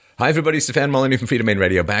Hi, everybody. Stefan Molyneux from Freedom Main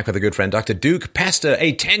Radio, back with a good friend, Dr. Duke Pesta,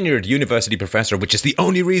 a tenured university professor, which is the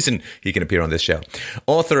only reason he can appear on this show.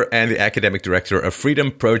 Author and the academic director of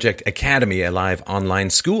Freedom Project Academy, a live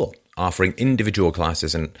online school offering individual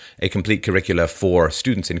classes and a complete curricula for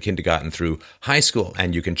students in kindergarten through high school.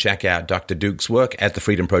 And you can check out Dr. Duke's work at the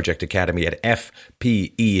Freedom Project Academy at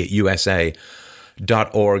fpeusa.org.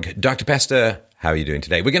 Dr. Pesta, how are you doing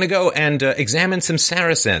today? We're going to go and examine some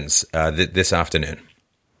Saracens this afternoon.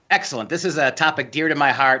 Excellent. This is a topic dear to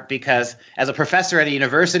my heart because as a professor at a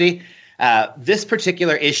university, this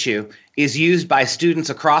particular issue is used by students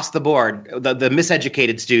across the board, the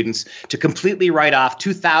miseducated students, to completely write off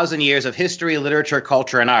 2,000 years of history, literature,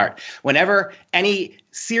 culture, and art. Whenever any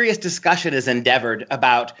serious discussion is endeavored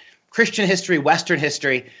about Christian history, Western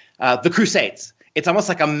history, the Crusades, it's almost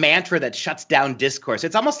like a mantra that shuts down discourse.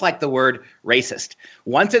 It's almost like the word racist.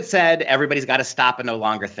 Once it's said, everybody's got to stop and no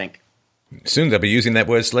longer think. Soon they'll be using that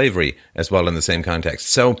word slavery as well in the same context.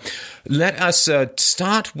 So let us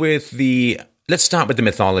start with the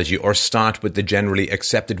mythology, or start with the generally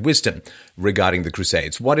accepted wisdom regarding the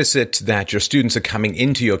Crusades. What is it that your students are coming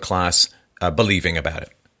into your class believing about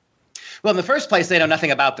it? Well, in the first place, they know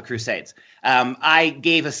nothing about the Crusades. I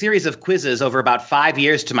gave a series of quizzes over about 5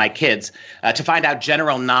 years to my kids to find out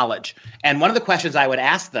general knowledge. And one of the questions I would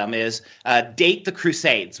ask them is, date the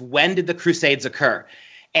Crusades. When did the Crusades occur?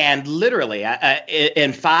 And literally,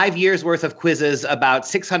 in 5 years' worth of quizzes, about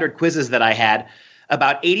 600 quizzes that I had,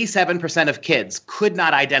 about 87% of kids could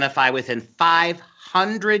not identify within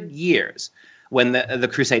 500 years when the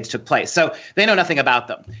Crusades took place. So they know nothing about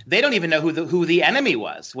them. They don't even know who the enemy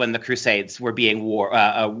was when the Crusades were being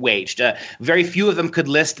waged. Very few of them could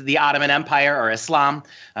list the Ottoman Empire or Islam,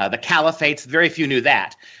 the caliphates. Very few knew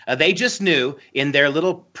that. They just knew in their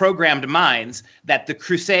little programmed minds that the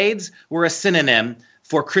Crusades were a synonym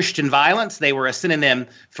for Christian violence. They were a synonym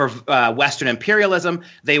for Western imperialism.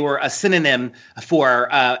 They were a synonym for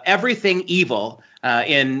everything evil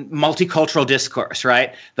in multicultural discourse,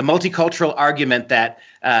 right? The multicultural argument that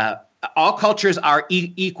all cultures are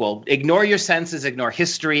equal. Ignore your senses, ignore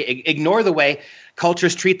history, ignore the way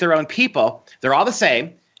cultures treat their own people. They're all the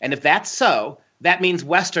same. And if that's so, that means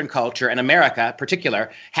Western culture, and America in particular,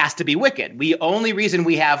 has to be wicked. The only reason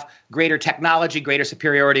we have greater technology, greater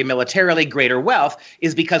superiority militarily, greater wealth,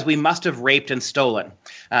 is because we must have raped and stolen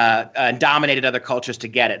and dominated other cultures to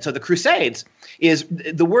get it. So the Crusades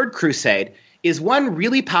the word crusade is one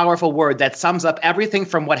really powerful word that sums up everything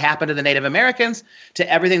from what happened to the Native Americans to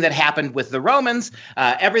everything that happened with the Romans,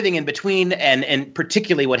 everything in between, and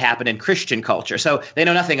particularly what happened in Christian culture. So they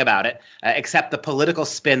know nothing about it except the political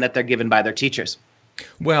spin that they're given by their teachers.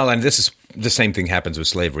 Well, and this is the same thing happens with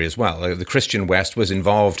slavery as well. The Christian West was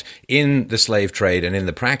involved in the slave trade and in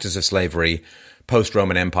the practice of slavery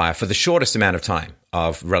post-Roman Empire for the shortest amount of time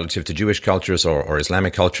relative to Jewish cultures or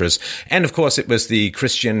Islamic cultures. And of course, it was the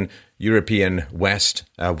Christian European West,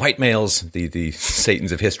 white males, the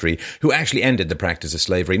Satans of history, who actually ended the practice of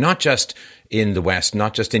slavery, not just in the West,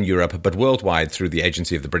 not just in Europe, but worldwide through the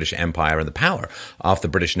agency of the British Empire and the power of the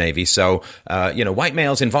British Navy. So, white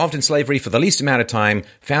males involved in slavery for the least amount of time,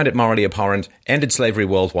 found it morally abhorrent, ended slavery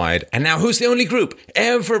worldwide. And now who's the only group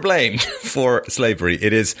ever blamed for slavery?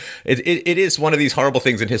 It is one of these horrible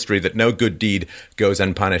things in history that no good deed goes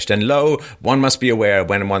unpunished. And lo, one must be aware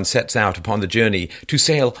when one sets out upon the journey to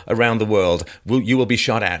sail around the world, you will be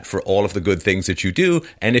shot at for all of the good things that you do.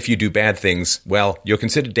 And if you do bad things, well, you're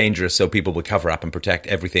considered dangerous, so people will cover up and protect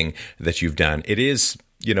everything that you've done. It is,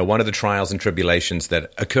 one of the trials and tribulations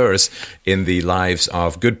that occurs in the lives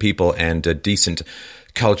of good people and decent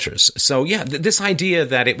cultures. So, this idea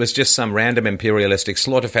that it was just some random imperialistic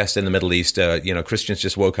slaughterfest in the Middle East, Christians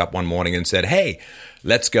just woke up one morning and said, hey,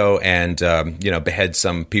 let's go and, behead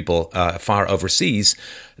some people far overseas.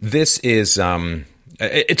 This is...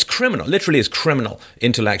 it's criminal, literally is criminal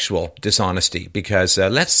intellectual dishonesty, because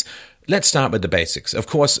let's start with the basics. Of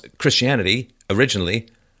course, Christianity, originally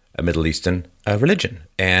a Middle Eastern religion.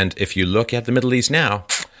 And if you look at the Middle East now,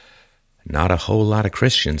 not a whole lot of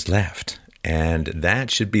Christians left. And that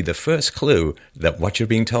should be the first clue that what you're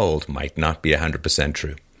being told might not be 100%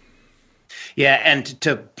 true. Yeah, and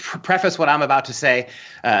to preface what I'm about to say,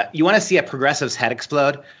 you want to see a progressive's head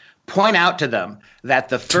explode? Point out to them that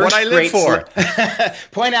the first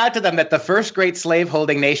point out to them that the first great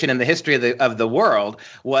slaveholding nation in the history of the world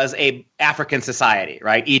was a African society,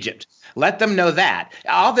 right? Egypt. Let them know that.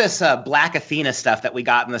 All this Black Athena stuff that we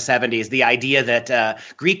got in the 70s, the idea that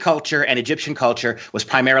Greek culture and Egyptian culture was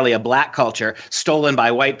primarily a black culture stolen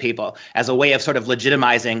by white people as a way of sort of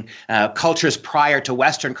legitimizing cultures prior to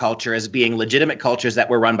Western culture as being legitimate cultures that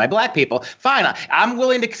were run by black people. Fine, I'm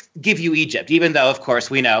willing to give you Egypt, even though, of course,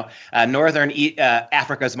 we know northern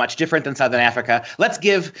Africa is much different than southern Africa. Let's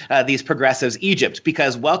give these progressives Egypt,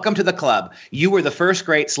 because welcome to the club. You were the first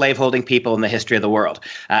great slaveholding people in the history of the world,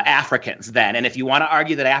 Africans then. And if you want to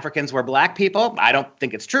argue that Africans were black people, I don't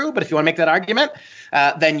think it's true, but if you want to make that argument,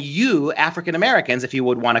 then you, African Americans, if you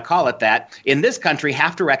would want to call it that, in this country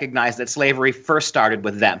have to recognize that slavery first started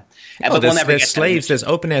with them. But we'll never get slaves. There's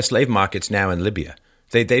open-air slave markets now in Libya.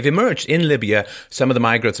 They've emerged in Libya. Some of the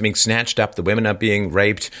migrants are being snatched up. The women are being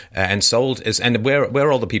raped and sold. And where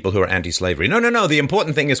are all the people who are anti-slavery? No. The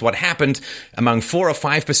important thing is what happened among 4 or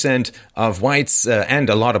 5% of whites and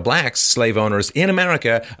a lot of blacks, slave owners in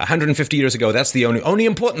America 150 years ago. That's the only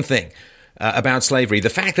important thing about slavery. The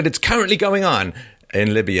fact that it's currently going on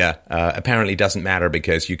in Libya apparently doesn't matter,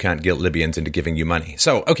 because you can't guilt Libyans into giving you money.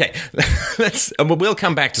 So, okay, we'll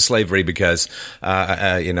come back to slavery, because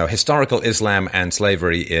historical Islam and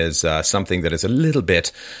slavery is something that is a little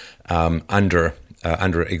bit under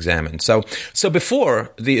examined. So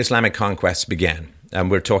before the Islamic conquests began, and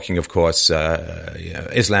we're talking, of course,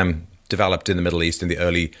 Islam developed in the Middle East in the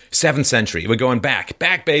early 7th century. We're going back,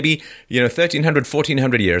 baby, 1300,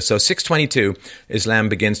 1400 years. So 622, Islam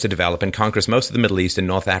begins to develop and conquers most of the Middle East and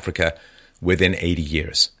North Africa within 80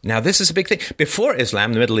 years. Now, this is a big thing. Before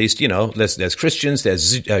Islam, the Middle East, there's Christians,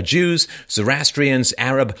 there's Jews, Zoroastrians,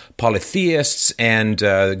 Arab polytheists, and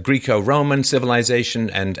Greco-Roman civilization,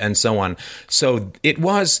 and so on. So it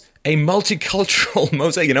was a multicultural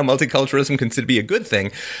mosaic. Multiculturalism considered to be a good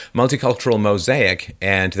thing. Multicultural mosaic.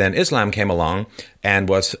 And then Islam came along and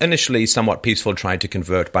was initially somewhat peaceful, tried to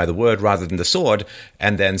convert by the word rather than the sword,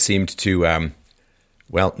 and then seemed to,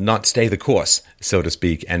 not stay the course, so to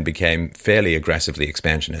speak, and became fairly aggressively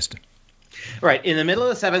expansionist. Right. In the middle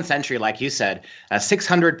of the 7th century, like you said,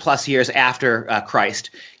 600 plus years after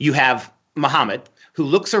Christ, you have Muhammad, who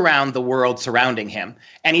looks around the world surrounding him,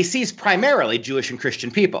 and he sees primarily Jewish and Christian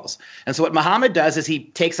peoples. And so what Muhammad does is he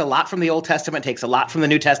takes a lot from the Old Testament, takes a lot from the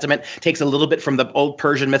New Testament, takes a little bit from the old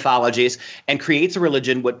Persian mythologies, and creates a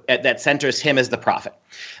religion that centers him as the prophet.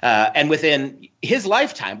 And within his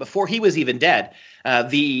lifetime, before he was even dead,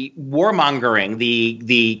 the warmongering,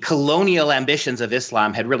 the colonial ambitions of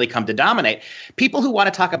Islam had really come to dominate. People who want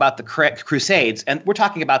to talk about the Crusades, and we're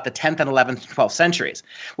talking about the 10th and 11th, 12th centuries.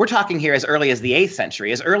 We're talking here as early as the 8th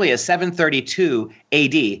century, as early as 732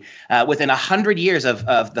 AD. Within 100 years of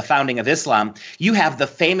the founding of Islam, you have the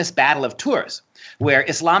famous Battle of Tours, where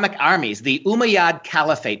Islamic armies, the Umayyad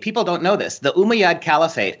Caliphate, people don't know this, the Umayyad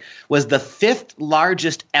Caliphate was the 5th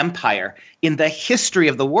largest empire in the history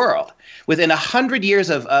of the world. Within 100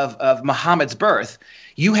 years of Muhammad's birth,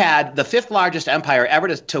 you had the 5th largest empire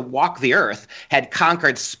ever to walk the earth, had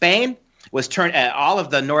conquered Spain, was turned all of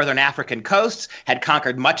the northern African coasts, had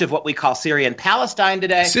conquered much of what we call Syria and Palestine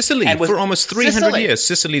today. Sicily, for almost 300 years.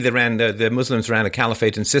 Sicily, the Muslims ran a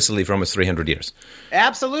caliphate in Sicily for almost 300 years.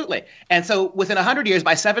 Absolutely. And so within 100 years,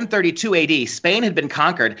 by 732 AD, Spain had been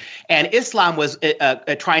conquered, and Islam was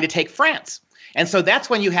trying to take France. And so that's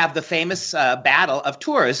when you have the famous Battle of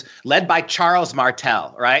Tours, led by Charles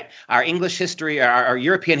Martel, right? Our English history, our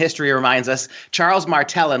European history reminds us, Charles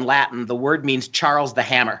Martel in Latin, the word means Charles the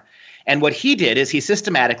Hammer. And what he did is he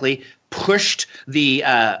systematically pushed the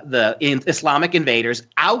Islamic invaders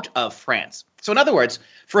out of France. So in other words,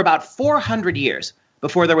 for about 400 years,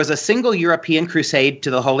 before there was a single European crusade to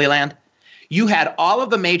the Holy Land, you had all of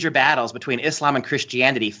the major battles between Islam and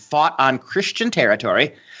Christianity fought on Christian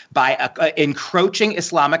territory by encroaching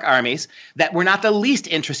Islamic armies that were not the least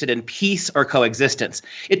interested in peace or coexistence.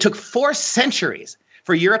 It took 4 centuries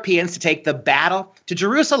for Europeans to take the battle to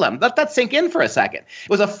Jerusalem. Let that sink in for a second. It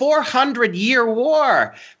was a 400-year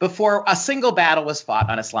war before a single battle was fought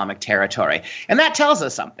on Islamic territory. And that tells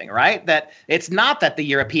us something, right? That it's not that the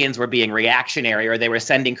Europeans were being reactionary or they were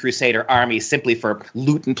sending crusader armies simply for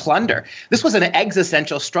loot and plunder. This was an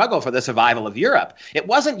existential struggle for the survival of Europe. It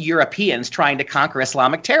wasn't Europeans trying to conquer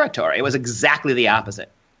Islamic territory. It was exactly the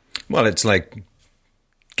opposite. Well, it's like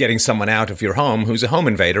getting someone out of your home who's a home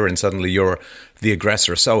invader, and suddenly you're the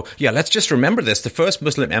aggressor. So, yeah, let's just remember this. The first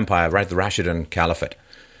Muslim empire, right, the Rashidun Caliphate,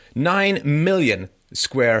 9 million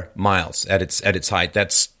square miles at its height.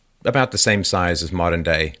 That's about the same size as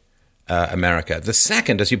modern-day America. The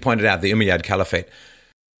second, as you pointed out, the Umayyad Caliphate,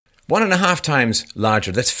 1.5 times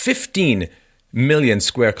larger. That's 15 million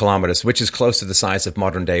square kilometers, which is close to the size of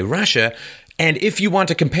modern-day Russia. And if you want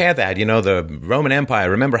to compare that, the Roman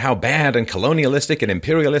Empire, remember how bad and colonialistic and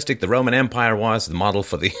imperialistic the Roman Empire was, the model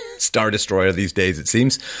for the Star Destroyer these days, it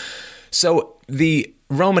seems. So the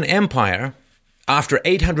Roman Empire, after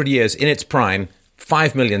 800 years in its prime,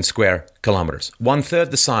 5 million square kilometers,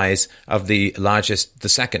 1/3 the size of the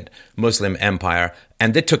second Muslim empire.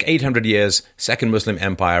 And it took 800 years, second Muslim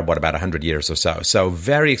empire, about 100 years or so. So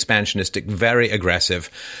very expansionistic, very aggressive,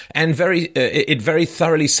 and it very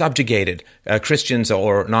thoroughly subjugated Christians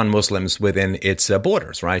or non-Muslims within its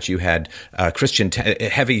borders, right? You had Christian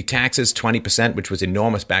heavy taxes, 20%, which was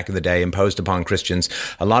enormous back in the day, imposed upon Christians.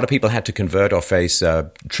 A lot of people had to convert or face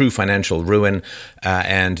true financial ruin.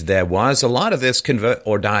 And there was a lot of this convert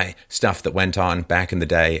or die stuff that went on back in the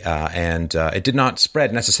day. And it did not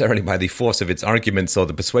spread necessarily by the force of its arguments or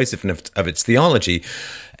the persuasiveness of its theology.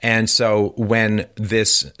 And so when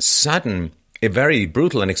this sudden, a very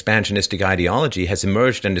brutal and expansionistic ideology has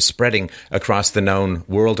emerged and is spreading across the known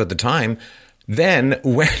world at the time, then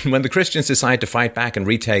when the Christians decide to fight back and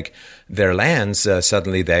retake their lands,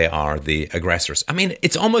 suddenly they are the aggressors. I mean,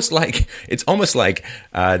 it's almost like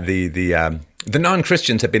the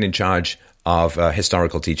non-Christians have been in charge of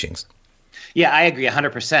historical teachings. Yeah, I agree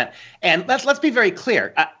 100%. And let's be very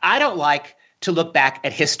clear. I don't like to look back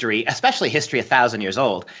at history, especially history 1,000 years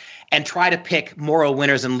old, and try to pick moral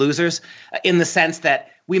winners and losers in the sense that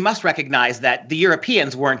we must recognize that the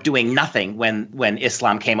Europeans weren't doing nothing when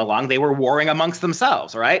Islam came along. They were warring amongst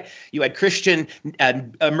themselves, right? You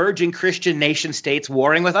had emerging Christian nation states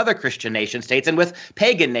warring with other Christian nation states and with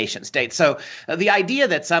pagan nation states. So the idea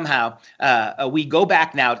that somehow we go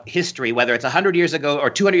back now history, whether it's 100 years ago or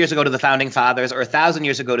 200 years ago to the Founding Fathers or 1,000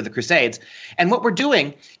 years ago to the Crusades, and what we're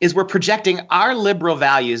doing is we're projecting our liberal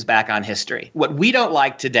values back on history. What we don't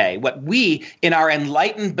like today, what we in our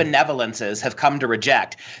enlightened benevolences have come to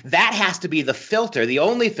reject, that has to be the filter, the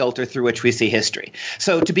only filter through which we see history.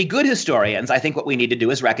 So to be good historians, I think what we need to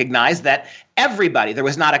do is recognize that there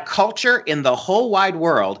was not a culture in the whole wide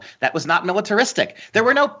world that was not militaristic. There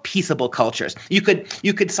were no peaceable cultures. You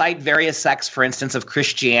could cite various sects, for instance, of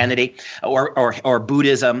Christianity or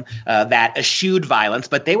Buddhism that eschewed violence,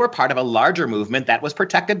 but they were part of a larger movement that was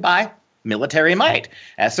protected by military might.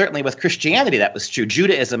 Certainly with Christianity, that was true.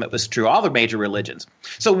 Judaism, it was true. All the major religions.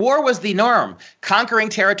 So war was the norm. Conquering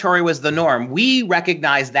territory was the norm. We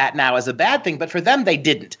recognize that now as a bad thing, but for them, they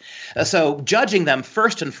didn't. So judging them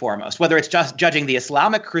first and foremost, whether it's just judging the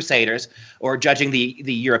Islamic Crusaders or judging the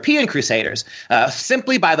European Crusaders,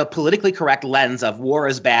 simply by the politically correct lens of war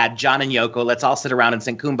is bad, John and Yoko, let's all sit around and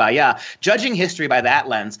sing Kumbaya, judging history by that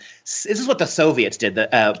lens, this is what the Soviets did,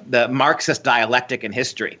 the Marxist dialectic in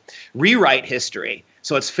history. Rewrite history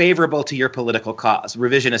so it's favorable to your political cause,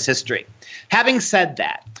 revisionist history. Having said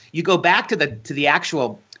that, you go back to the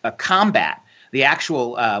actual combat, the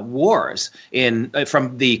actual wars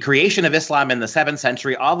from the creation of Islam in the 7th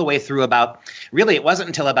century all the way through it wasn't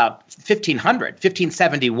until about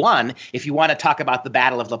 1571, if you want to talk about the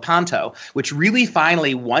Battle of Lepanto, which really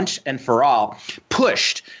finally once and for all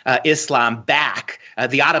pushed Islam back,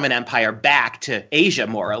 the Ottoman Empire back to Asia,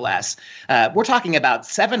 more or less. We're talking about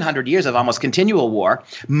 700 years of almost continual war,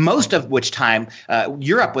 most of which time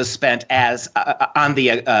Europe was spent as on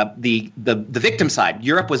the victim side.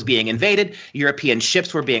 Europe was being invaded. European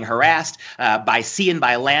ships were being harassed by sea and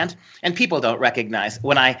by land. And people don't recognize,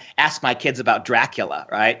 when I ask my kids about Dracula,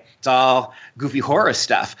 right? It's all goofy horror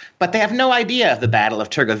stuff. But they have no idea of the Battle of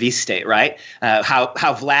Turgoviste, right? How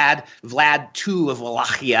Vlad II of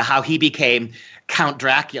Wallachia, how he became Count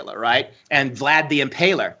Dracula, right? And Vlad the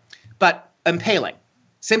Impaler. But impaling,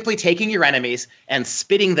 simply taking your enemies and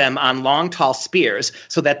spitting them on long, tall spears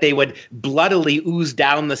so that they would bloodily ooze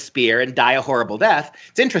down the spear and die a horrible death.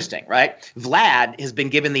 It's interesting, right? Vlad has been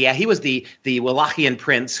given he was the Wallachian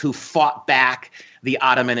prince who fought back the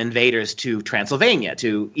Ottoman invaders to Transylvania,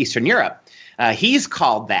 to Eastern Europe. He's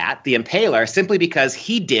called that, the Impaler, simply because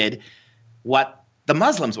he did what the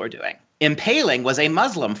Muslims were doing. Impaling was a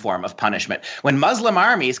Muslim form of punishment. When Muslim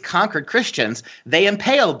armies conquered Christians, they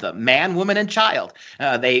impaled them, man, woman, and child.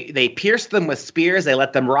 They pierced them with spears. They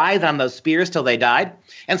let them writhe on those spears till they died.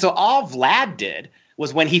 And so all Vlad did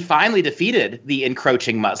was, when he finally defeated the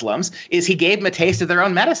encroaching Muslims, is he gave them a taste of their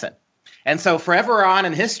own medicine. And so forever on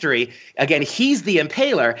in history, again, he's the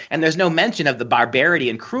impaler, and there's no mention of the barbarity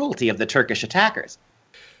and cruelty of the Turkish attackers.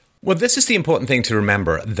 Well, this is the important thing to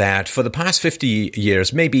remember, that for the past 50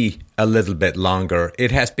 years, maybe a little bit longer,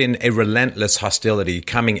 it has been a relentless hostility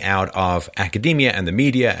coming out of academia and the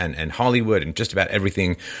media and Hollywood and just about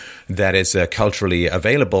everything that is culturally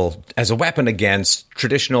available as a weapon against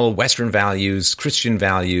traditional Western values, Christian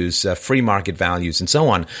values, free market values, and so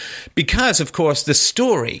on. Because, of course, the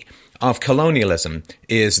story of colonialism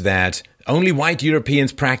is that only white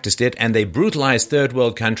Europeans practiced it, and they brutalized third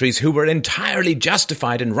world countries who were entirely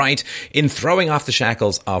justified and right in throwing off the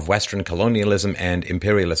shackles of Western colonialism and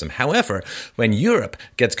imperialism. However, when Europe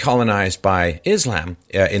gets colonized by Islam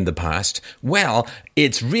in the past, well,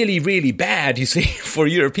 it's really, really bad, you see, for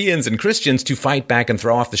Europeans and Christians to fight back and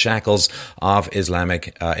throw off the shackles of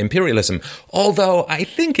Islamic imperialism. Although I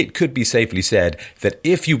think it could be safely said that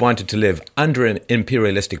if you wanted to live under an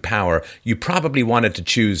imperialistic power, you probably wanted to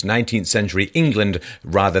choose 19th century England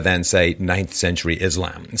rather than, say, 9th century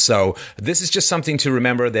Islam. So this is just something to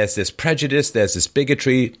remember. There's this prejudice, there's this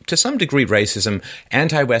bigotry, to some degree racism,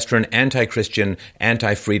 anti-Western, anti-Christian,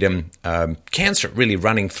 anti-freedom cancer really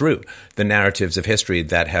running through the narratives of history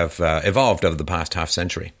that have evolved over the past half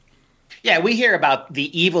century. Yeah, we hear about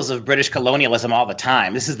the evils of British colonialism all the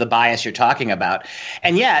time. This is the bias you're talking about.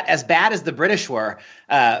 And yet, as bad as the British were,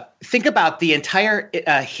 think about the entire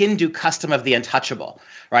Hindu custom of the untouchable,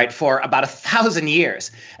 right? For about 1,000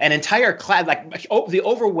 years, an entire class, the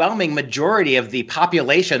overwhelming majority of the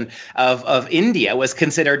population of India was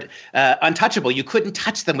considered untouchable. You couldn't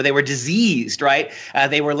touch them. They were diseased, right?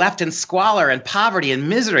 They were left in squalor and poverty and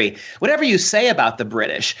misery. Whatever you say about the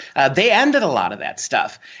British, they ended a lot of that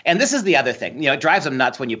stuff. And this is the other thing. It drives them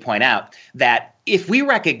nuts when you point out that if we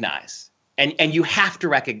recognize, and you have to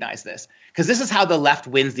recognize this, because this is how the left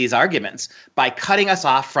wins these arguments, by cutting us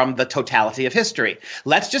off from the totality of history.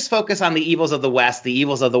 Let's just focus on the evils of the West, the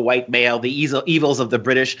evils of the white male, the evils of the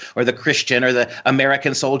British or the Christian or the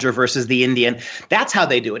American soldier versus the Indian. That's how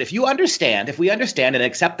they do it. If we understand and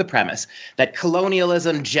accept the premise that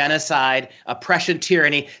colonialism, genocide, oppression,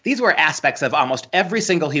 tyranny, these were aspects of almost every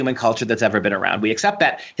single human culture that's ever been around. We accept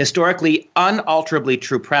that historically unalterably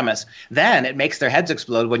true premise. Then it makes their heads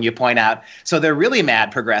explode when you point out, so they're really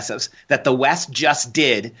mad progressives that the West just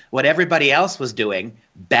did what everybody else was doing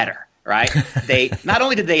better, right? They not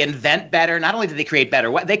only did they invent better, not only did they create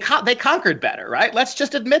better, they conquered better, right? Let's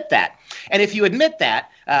just admit that. And if you admit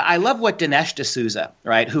that, I love what Dinesh D'Souza,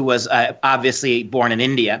 right, who was obviously born in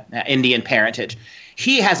India, Indian parentage.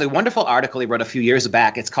 He has a wonderful article he wrote a few years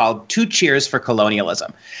back. It's called Two Cheers for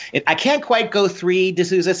Colonialism. I can't quite go three,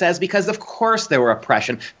 D'Souza says, because of course there were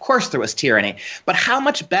oppression. Of course there was tyranny. But how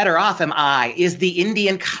much better off is the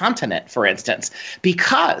Indian continent, for instance,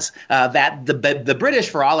 because that the British,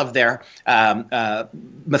 for all of their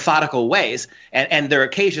methodical ways and their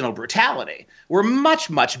occasional brutality, were much,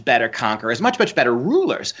 much better conquerors, much, much better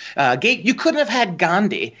rulers. You couldn't have had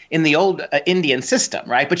Gandhi in the old Indian system,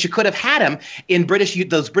 right? But you could have had him in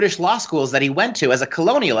those British law schools that he went to as a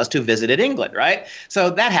colonialist who visited England, right? So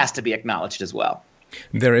that has to be acknowledged as well.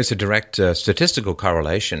 There is a direct statistical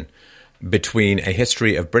correlation between a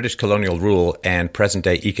history of British colonial rule and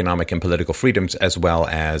present-day economic and political freedoms, as well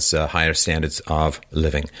as higher standards of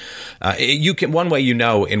living. One way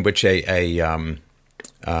in which a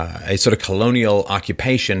sort of colonial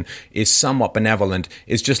occupation is somewhat benevolent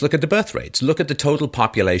is just look at the birth rates. Look at the total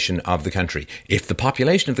population of the country. If the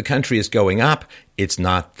population of the country is going up, it's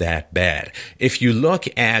not that bad. If you look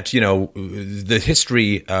at, the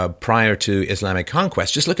history prior to Islamic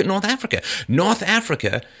conquest, just look at North Africa. North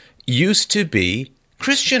Africa used to be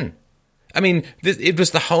Christian. I mean, it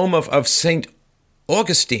was the home of Saint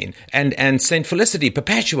Augustine and Saint Felicity,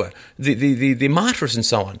 Perpetua, the martyrs and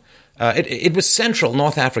so on. It was central,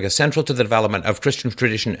 North Africa, central to the development of Christian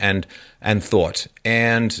tradition and thought.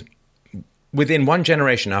 And within one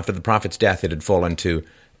generation after the Prophet's death, it had fallen to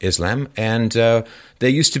Islam. And it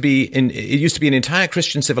used to be an entire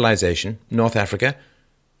Christian civilization, North Africa.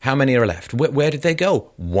 How many are left? Where did they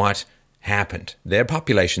go? What happened? Their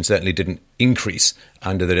population certainly didn't increase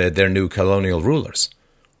under their new colonial rulers.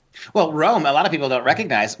 Well, Rome, a lot of people don't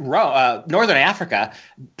recognize, Northern Africa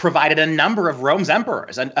provided a number of Rome's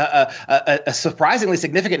emperors. And a surprisingly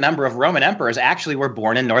significant number of Roman emperors actually were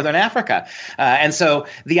born in Northern Africa. And so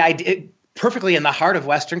the idea, perfectly in the heart of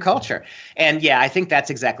Western culture. And yeah, I think that's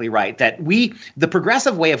exactly right, that the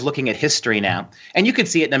progressive way of looking at history now, and you could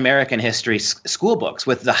see it in American history school books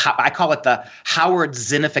with I call it the Howard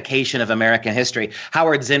Zinnification of American history.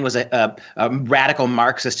 Howard Zinn was a radical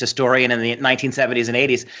Marxist historian in the 1970s and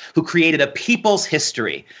 80s who created a people's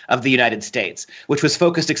history of the United States, which was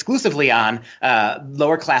focused exclusively on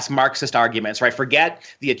lower class Marxist arguments, right? Forget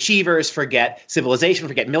the achievers, forget civilization,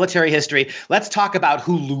 forget military history. Let's talk about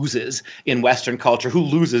who loses in Western culture, who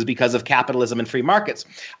loses because of capitalism and free markets.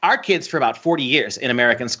 Our kids for about 40 years in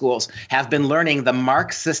American schools have been learning the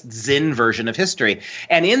Marxist Zinn version of history.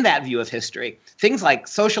 And in that view of history, things like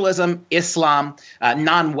socialism, Islam,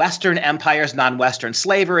 non-Western empires, non-Western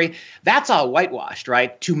slavery, that's all whitewashed,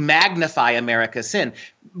 right? To magnify America's sin.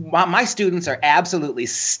 My students are absolutely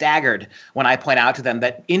staggered when I point out to them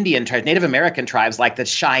that Indian tribes, Native American tribes like the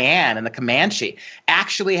Cheyenne and the Comanche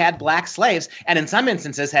actually had black slaves, and in some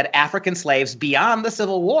instances had African slaves beyond the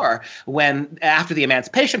Civil War after the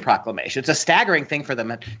Emancipation Proclamation. It's a staggering thing for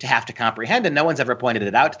them to have to comprehend, and no one's ever pointed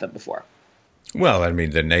it out to them before. Well, I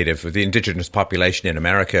mean, the indigenous population in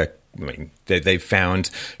America, I mean, they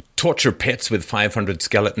found torture pits with 500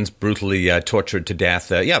 skeletons brutally tortured to death.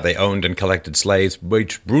 They owned and collected slaves,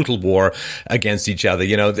 waged brutal war against each other.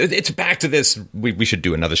 You know, it's back to this. We should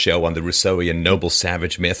do another show on the Rousseauian noble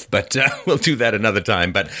savage myth, but we'll do that another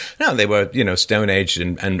time. But no, they were, Stone Age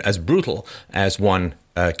and as brutal as one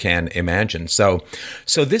can imagine. So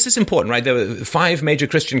this is important, right? There were 5 major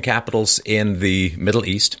Christian capitals in the Middle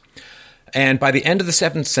East. And by the end of the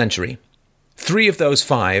 7th century, 3 of those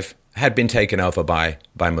 5 had been taken over by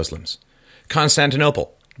Muslims.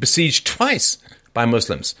 Constantinople, besieged twice by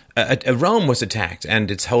Muslims. Rome was attacked, and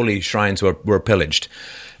its holy shrines were pillaged.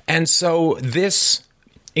 And so this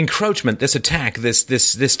encroachment, this attack,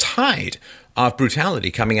 this tide of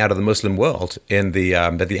brutality coming out of the Muslim world at the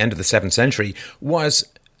end of the 7th century was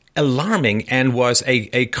alarming and was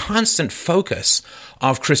a constant focus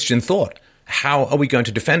of Christian thought. How are we going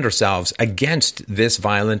to defend ourselves against this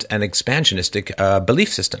violent and expansionistic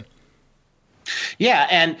belief system? Yeah,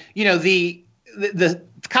 and the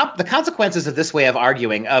consequences of this way of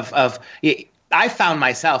arguing I found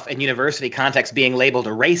myself in university context being labeled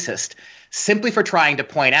a racist simply for trying to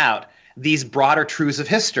point out these broader truths of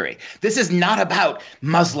history. This is not about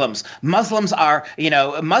Muslims. Muslims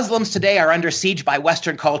today are under siege by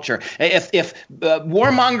Western culture. If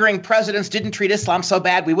warmongering presidents didn't treat Islam so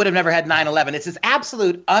bad, we would have never had 9/11. It's this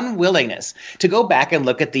absolute unwillingness to go back and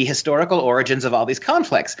look at the historical origins of all these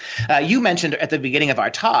conflicts. You mentioned at the beginning of our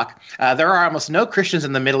talk, there are almost no Christians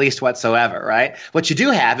in the Middle East whatsoever, right? What you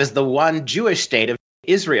do have is the one Jewish state of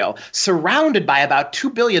Israel, surrounded by about 2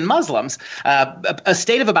 billion Muslims, a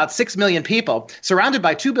state of about 6 million people, surrounded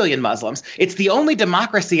by 2 billion Muslims. It's the only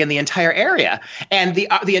democracy in the entire area. And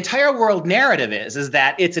the entire world narrative is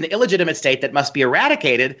that it's an illegitimate state that must be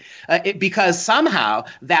eradicated because somehow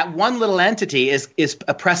that one little entity is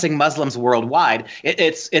oppressing Muslims worldwide.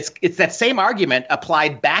 It's that same argument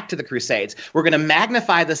applied back to the Crusades. We're going to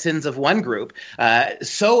magnify the sins of one group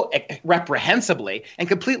so reprehensibly and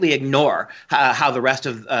completely ignore how the rest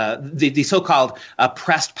of the so-called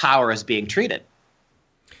oppressed power is being treated.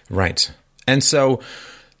 Right. And so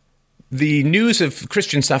the news of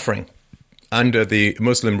Christian suffering under the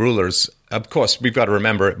Muslim rulers, of course, we've got to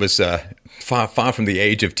remember it was far from the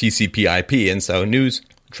age of TCP/IP, and so news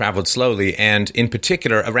traveled slowly, and in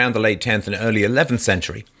particular around the late 10th and early 11th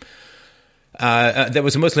century. There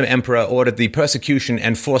was a Muslim emperor ordered the persecution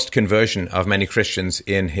and forced conversion of many Christians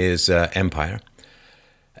in his empire.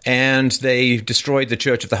 And they destroyed the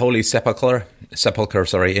Church of the Holy Sepulchre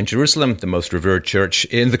in Jerusalem, the most revered church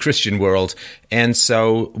in the Christian world. And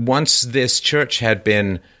so once this church had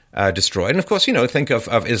been destroyed, and of course, think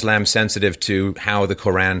of Islam sensitive to how the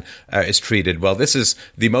Quran is treated. Well, this is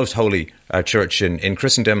the most holy church in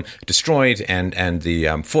Christendom, destroyed, and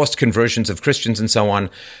the forced conversions of Christians and so on.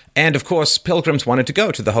 And of course, pilgrims wanted to go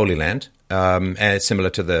to the Holy Land, similar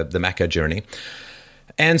to the Mecca journey.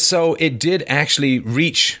 And so it did actually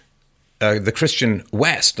reach the Christian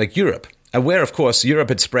West, like Europe, where, of course,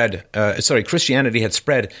 Christianity had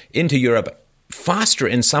spread into Europe faster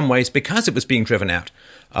in some ways because it was being driven out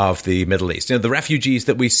of the Middle East. The refugees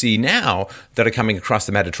that we see now that are coming across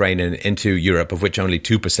the Mediterranean into Europe, of which only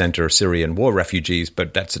 2% are Syrian war refugees,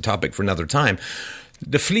 but that's a topic for another time.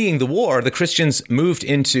 Fleeing the war, the Christians moved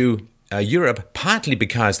into Europe partly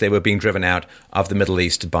because they were being driven out of the Middle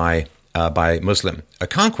East by Muslim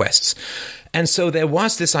conquests. And so there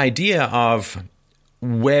was this idea of,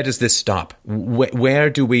 where does this stop? Where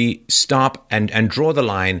do we stop and draw the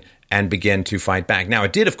line and begin to fight back? Now,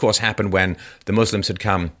 it did, of course, happen when the Muslims had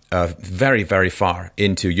come very, very far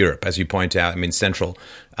into Europe, as you point out. I mean, central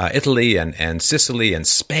Italy and Sicily and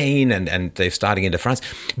Spain, and they're starting into France.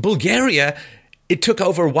 Bulgaria, it took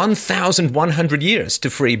over 1,100 years to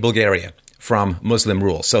free Bulgaria from Muslim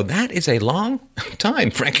rule. So that is a long time,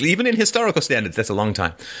 frankly. Even in historical standards, that's a long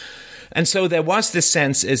time. And so there was this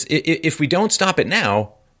sense, is if we don't stop it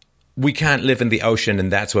now, we can't live in the ocean,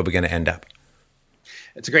 and that's where we're going to end up.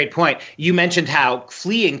 It's a great point. You mentioned how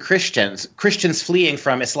Christians fleeing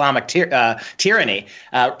from Islamic tyranny,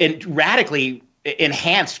 radically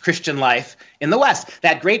enhanced Christian life in the West.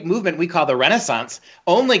 That great movement we call the Renaissance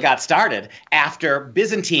only got started after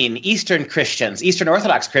Byzantine, Eastern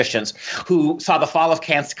Orthodox Christians, who saw the fall of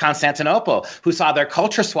Constantinople, who saw their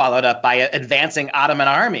culture swallowed up by advancing Ottoman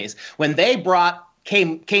armies. When they brought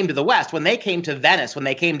came to the West, when they came to Venice, when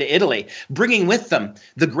they came to Italy, bringing with them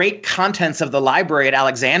the great contents of the library at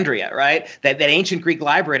Alexandria, right? That ancient Greek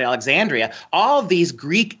library at Alexandria, all of these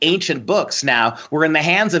Greek ancient books now were in the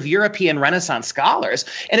hands of European Renaissance scholars,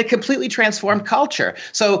 and it completely transformed culture.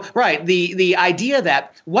 So, right, the idea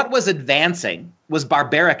that what was advancing was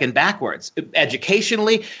barbaric and backwards.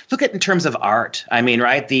 Educationally, look at in terms of art. I mean,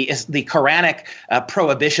 right, the Quranic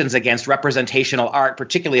prohibitions against representational art,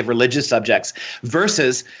 particularly of religious subjects,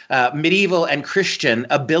 versus medieval and Christian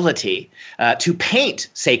ability to paint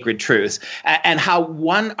sacred truths, and how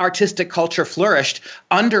one artistic culture flourished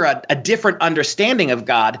under a different understanding of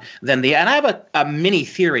God than the. And I have a mini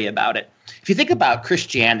theory about it. If you think about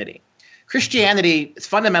Christianity, its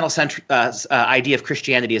fundamental idea of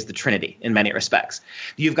Christianity is the Trinity in many respects.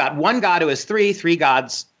 You've got one God who is three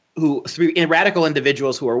gods three radical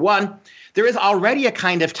individuals who are one. There is already a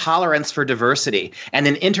kind of tolerance for diversity and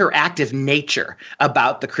an interactive nature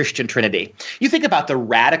about the Christian Trinity. You think about the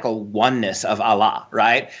radical oneness of Allah,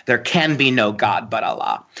 right? There can be no God but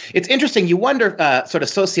Allah. It's interesting. You wonder sort of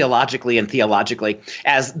sociologically and theologically,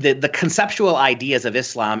 as the conceptual ideas of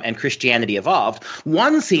Islam and Christianity evolved,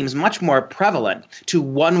 one seems much more prevalent to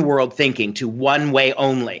one world thinking, to one way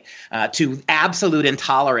only, to absolute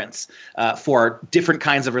intolerance for different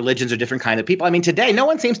kinds of religions or different kinds of people. I mean, today, no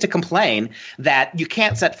one seems to complain that you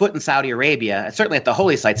can't set foot in Saudi Arabia, certainly at the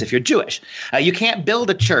holy sites if you're Jewish. You can't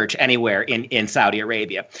build a church anywhere in Saudi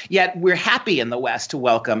Arabia. Yet we're happy in the West to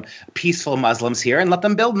welcome peaceful Muslims here and let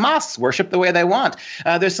them build mosques, worship the way they want.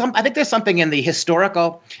 I think there's something in the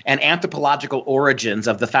historical and anthropological origins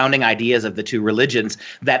of the founding ideas of the two religions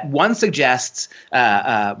that one suggests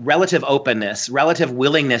relative openness, relative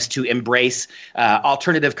willingness to embrace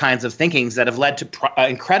alternative kinds of thinkings that have led to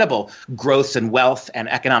incredible growth and wealth and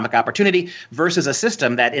economic opportunity, versus a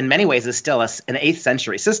system that in many ways is still an 8th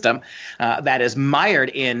century system that is mired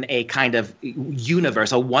in a kind of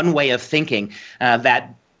universe, a one way of thinking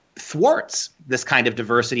that thwarts this kind of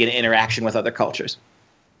diversity and interaction with other cultures.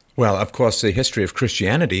 Well, of course, the history of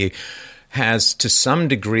Christianity has to some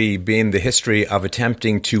degree been the history of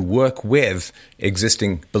attempting to work with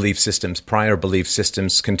existing belief systems, prior belief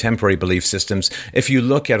systems, contemporary belief systems. If you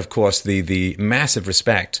look at, of course, the massive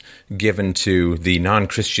respect given to the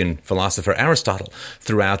non-Christian philosopher Aristotle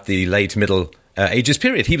throughout the late Middle Ages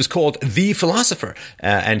period. He was called the philosopher,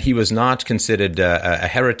 and he was not considered a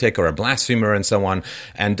heretic or a blasphemer and so on.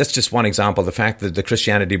 And that's just one example, the fact that the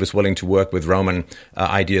Christianity was willing to work with Roman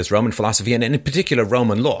ideas, Roman philosophy, and in particular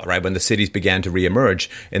Roman law, right, when the cities began to reemerge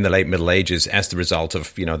in the late Middle Ages as the result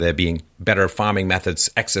of, there being better farming methods.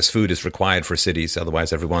 Excess food is required for cities,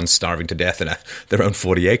 otherwise everyone's starving to death in their own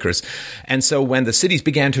 40 acres. And so when the cities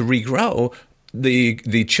began to regrow,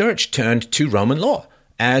 the church turned to Roman law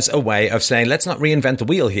as a way of saying, let's not reinvent the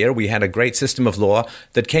wheel here. We had a great system of law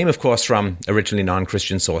that came, of course, from originally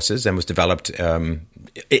non-Christian sources and was developed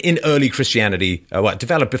in early Christianity,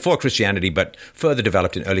 developed before Christianity, but further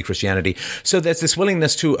developed in early Christianity. So there's this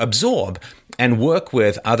willingness to absorb and work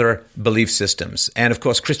with other belief systems. And, of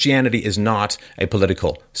course, Christianity is not a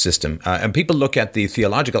political system. And people look at the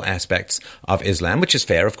theological aspects of Islam, which is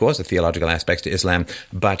fair, of course, the theological aspects to Islam,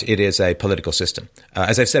 but it is a political system.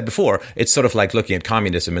 As I've said before, it's sort of like looking at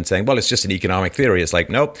communism and saying, well, it's just an economic theory. It's like,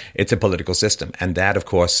 nope, it's a political system. And that, of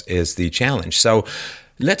course, is the challenge. So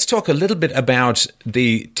let's talk a little bit about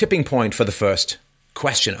the tipping point for the first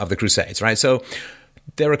question of the Crusades, right? So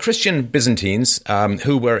there are Christian Byzantines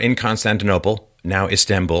who were in Constantinople, now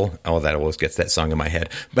Istanbul. Oh, that always gets that song in my head.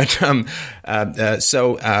 But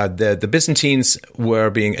the Byzantines were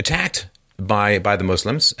being attacked by the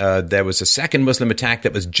Muslims. There was a second Muslim attack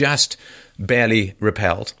that was just barely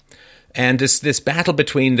repelled. And this battle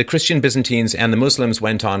between the Christian Byzantines and the Muslims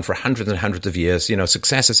went on for hundreds and hundreds of years,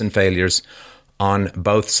 successes and failures on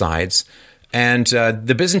both sides. And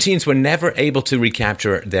the Byzantines were never able to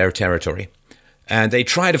recapture their territory. And they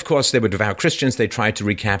tried, of course, they were devout Christians, they tried to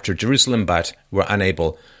recapture Jerusalem, but were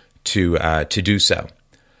unable to do so.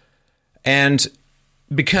 And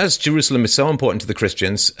because Jerusalem is so important to the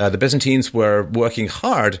Christians, the Byzantines were working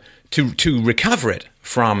hard to recover it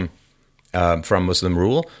from Muslim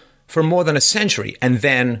rule for more than a century, and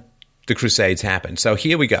then the Crusades happened. So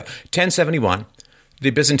here we go. 1071,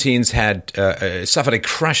 the Byzantines had suffered a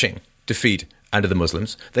crushing defeat under the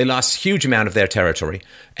Muslims. They lost a huge amount of their territory,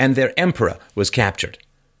 and their emperor was captured.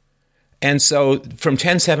 And so from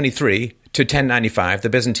 1073 to 1095, the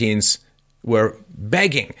Byzantines were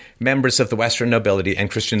begging members of the Western nobility and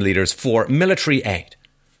Christian leaders for military aid.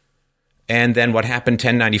 And then what happened,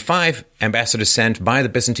 1095, ambassadors sent by the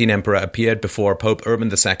Byzantine emperor appeared before Pope Urban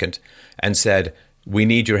II and said, we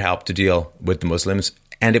need your help to deal with the Muslims.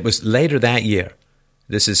 And it was later that year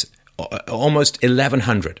This is almost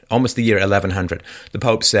 1100, almost the year 1100. The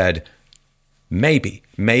Pope said, maybe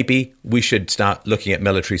we should start looking at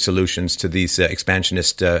military solutions to these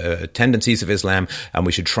expansionist tendencies of Islam, and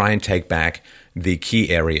we should try and take back the key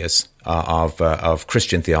areas of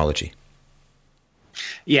Christian theology.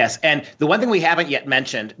 Yes, and the one thing we haven't yet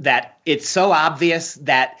mentioned, that it's so obvious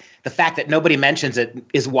that the fact that nobody mentions it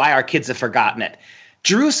is why our kids have forgotten it.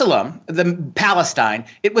 Jerusalem, Palestine,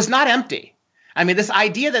 it was not empty. I mean, this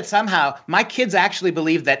idea that somehow my kids actually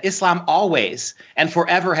believed that Islam always and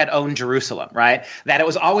forever had owned Jerusalem, right? That it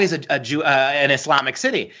was always an Islamic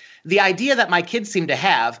city. The idea that my kids seem to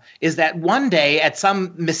have is that one day at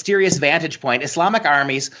some mysterious vantage point, Islamic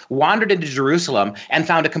armies wandered into Jerusalem and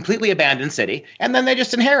found a completely abandoned city, and then they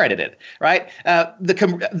just inherited it, right?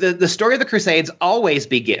 The story of the Crusades always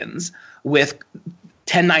begins with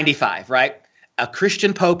 1095, right? A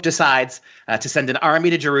Christian pope decides to send an army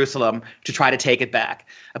to Jerusalem to try to take it back.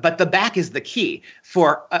 But the back is the key.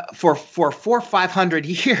 For 400 or 500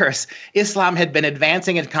 years, Islam had been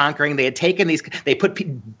advancing and conquering. They had taken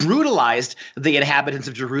brutalized the inhabitants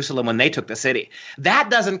of Jerusalem when they took the city. That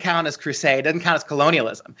doesn't count as crusade, doesn't count as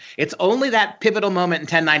colonialism. It's only that pivotal moment in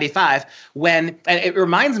 1095 when, and it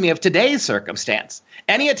reminds me of today's circumstance.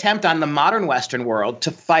 Any attempt on the modern Western world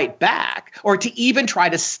to fight back or to even try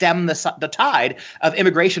to stem the tide of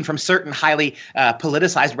immigration from certain highly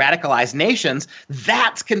politicized, radicalized nations,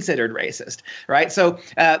 that's considered racist, right? So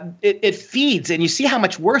it feeds, and you see how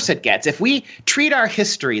much worse it gets. If we treat our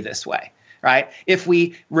history this way, right? If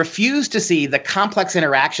we refuse to see the complex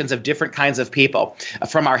interactions of different kinds of people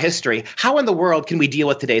from our history, how in the world can we deal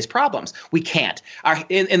with today's problems? We can't.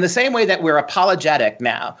 In the same way that we're apologetic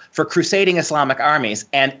now for crusading Islamic armies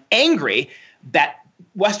and angry that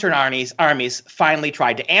Western armies finally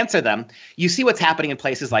tried to answer them, you see what's happening in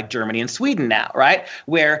places like Germany and Sweden now, right?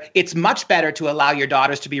 Where it's much better to allow your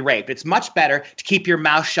daughters to be raped. It's much better to keep your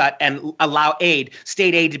mouth shut and allow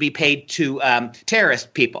state aid to be paid to terrorist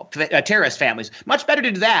families. Much better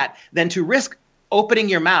to do that than to risk opening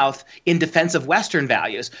your mouth in defense of Western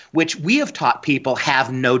values, which we have taught people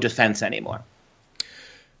have no defense anymore.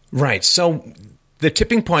 Right. So the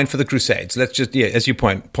tipping point for the Crusades, let's just, as you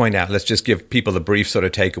point out, let's just give people the brief sort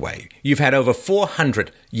of takeaway. You've had over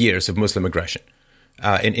 400 years of Muslim aggression,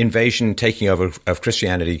 invasion, taking over of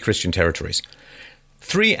Christianity, Christian territories.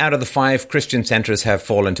 3 out of the 5 Christian centers have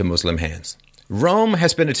fallen to Muslim hands. Rome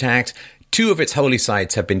has been attacked. 2 of its holy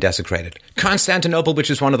sites have been desecrated. Constantinople,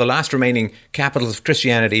 which is one of the last remaining capitals of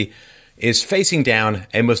Christianity, is facing down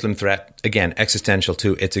a Muslim threat, again, existential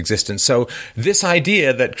to its existence. So this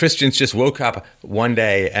idea that Christians just woke up one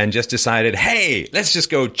day and just decided, hey, let's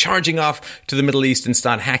just go charging off to the Middle East and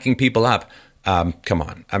start hacking people up. Come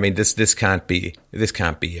on. I mean, this can't be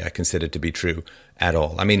considered to be true at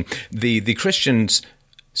all. I mean, the Christians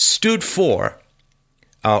stood for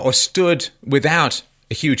or stood without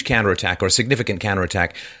a huge counterattack or a significant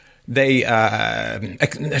counterattack. They,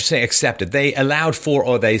 let's say, accepted. They allowed for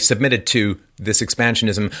or they submitted to this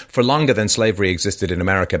expansionism for longer than slavery existed in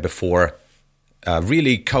America before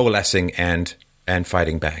really coalescing and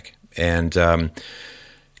fighting back. And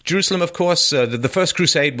Jerusalem, of course, the first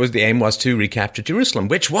crusade the aim was to recapture Jerusalem,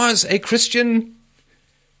 which was a Christian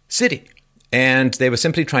city. And they were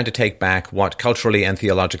simply trying to take back what culturally and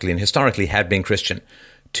theologically and historically had been Christian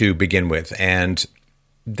to begin with. And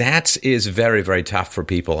that is very, very tough for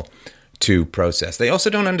people to process. They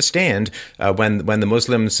also don't understand when the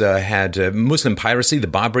Muslims had Muslim piracy, the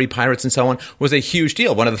Barbary pirates and so on, was a huge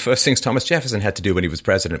deal. One of the first things Thomas Jefferson had to do when he was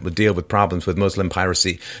president was deal with problems with Muslim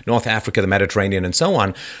piracy, North Africa, the Mediterranean, and so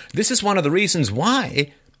on. This is one of the reasons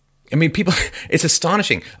why, I mean, people, it's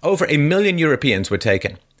astonishing. Over 1 million Europeans were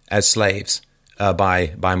taken as slaves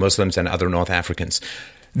by Muslims and other North Africans.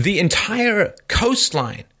 The entire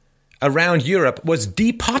coastline around Europe was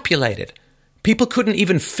depopulated. People couldn't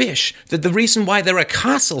even fish. The reason why there are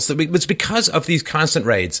castles was because of these constant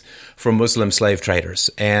raids from Muslim slave traders.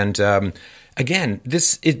 And again,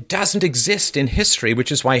 it doesn't exist in history,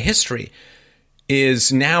 which is why history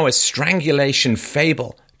is now a strangulation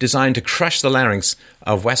fable designed to crush the larynx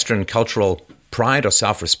of Western cultural pride or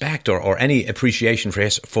self-respect or any appreciation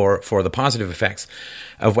for the positive effects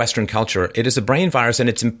of Western culture. It is a brain virus, and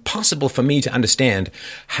it's impossible for me to understand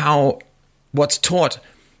how what's taught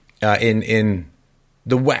in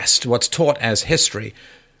the West, what's taught as history,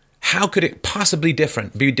 how could it possibly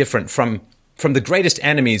be different from the greatest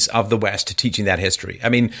enemies of the West teaching that history? I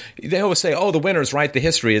mean, they always say, oh, the winners write the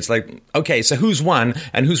history. It's like, okay, so who's won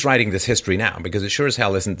and who's writing this history now? Because it sure as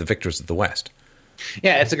hell isn't the victors of the West.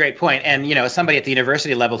 Yeah, it's a great point. And, as somebody at the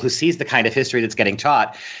university level who sees the kind of history that's getting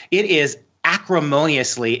taught, it is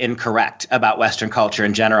acrimoniously incorrect about Western culture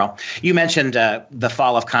in general. You mentioned the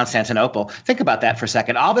fall of Constantinople. Think about that for a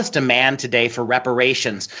second. All this demand today for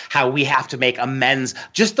reparations, how we have to make amends,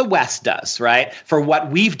 just the West does, right, for what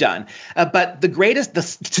we've done. But to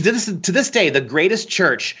this day, the greatest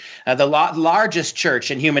church, the largest church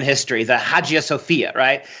in human history, the Hagia Sophia,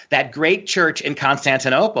 right, that great church in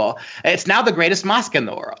Constantinople, it's now the greatest mosque in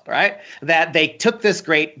the world, right? That they took this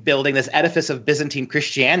great building, this edifice of Byzantine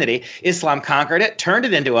Christianity, Islam conquered it, turned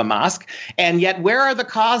it into a mosque, and yet where are the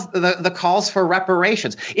calls for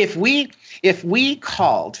reparations? If we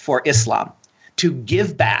called for Islam to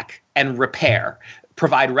give back and repair,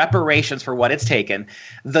 provide reparations for what it's taken,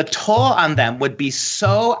 the toll on them would be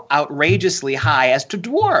so outrageously high as to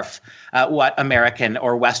dwarf what American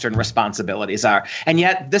or Western responsibilities are. And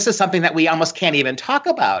yet this is something that we almost can't even talk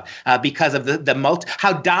about because of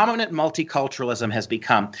how dominant multiculturalism has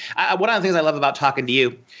become. One of the things I love about talking to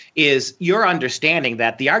you is your understanding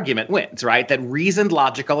that the argument wins, right? That reasoned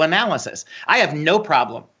logical analysis. I have no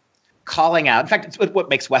problem calling out. In fact, it's what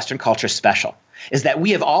makes Western culture special is that we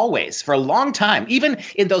have always, for a long time, even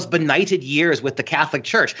in those benighted years with the Catholic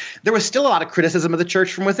Church, there was still a lot of criticism of the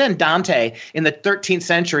church from within. Dante in the 13th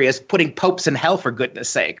century is putting popes in hell, for goodness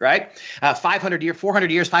sake, right? 400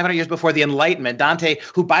 years before the Enlightenment, Dante,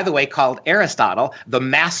 who, by the way, called Aristotle the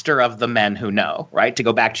master of the men who know, right? To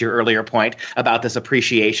go back to your earlier point about this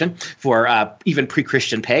appreciation for even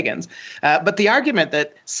pre-Christian pagans. But the argument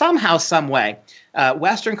that somehow, some way,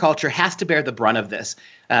 Western culture has to bear the brunt of this.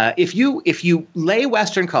 If you lay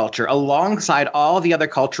Western culture alongside all the other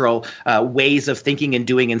cultural ways of thinking and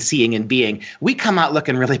doing and seeing and being, we come out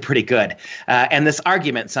looking really pretty good. And this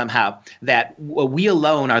argument somehow that we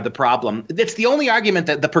alone are the problem, it's the only argument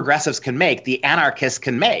that the progressives can make, the anarchists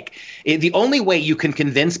can make. The only way you can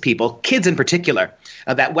convince people, kids in particular,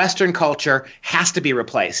 that Western culture has to be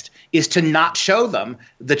replaced is to not show them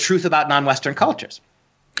the truth about non-Western cultures.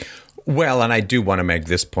 Well, and I do want to make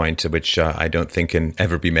this point, which I don't think can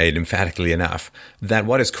ever be made emphatically enough, that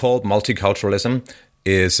what is called multiculturalism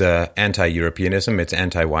is anti-Europeanism, it's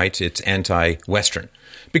anti-white, it's anti-Western.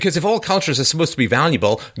 Because if all cultures are supposed to be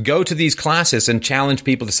valuable, go to these classes and challenge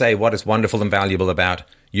people to say what is wonderful and valuable about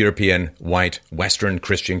European, white, Western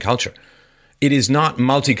Christian culture. It is not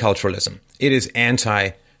multiculturalism. It is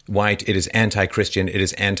anti-white, it is anti-Christian, it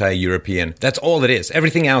is anti-European. That's all it is.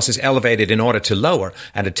 Everything else is elevated in order to lower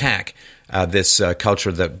and attack this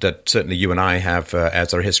culture that certainly you and I have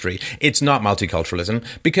as our history. It's not multiculturalism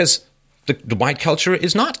because the white culture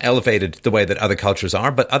is not elevated the way that other cultures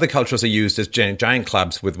are, but other cultures are used as giant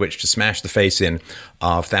clubs with which to smash the face in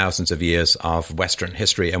of thousands of years of Western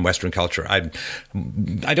history and Western culture. I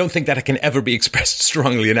don't think that it can ever be expressed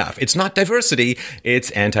strongly enough. It's not diversity,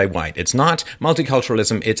 it's anti-white. It's not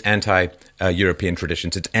multiculturalism, it's anti-European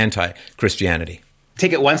traditions, it's anti-Christianity.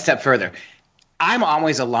 Take it one step further. I'm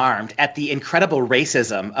always alarmed at the incredible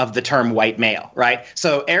racism of the term white male, right?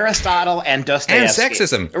 So Aristotle and Dostoevsky. And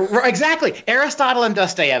sexism. Exactly. Aristotle and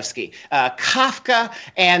Dostoevsky, Kafka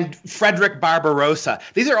and Frederick Barbarossa.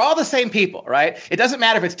 These are all the same people, right? It doesn't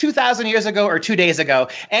matter if it's 2,000 years ago or 2 days ago.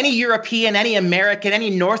 Any European, any American, any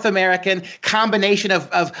North American combination of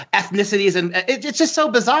ethnicities, and it's just so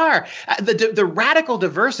bizarre. The radical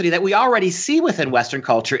diversity that we already see within Western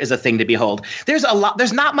culture is a thing to behold. There's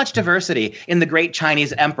not much diversity in the great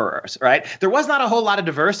Chinese emperors, right? There was not a whole lot of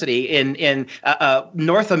diversity in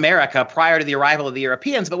North America prior to the arrival of the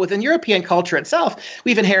Europeans, but within European culture itself,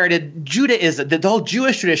 we've inherited Judaism, the whole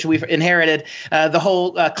Jewish tradition. We've inherited the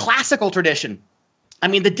whole classical tradition. I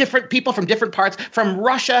mean, the different people from different parts, from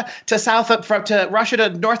Russia to Russia to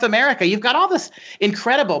North America. You've got all this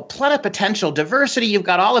incredible plenipotential diversity. You've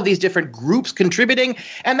got all of these different groups contributing,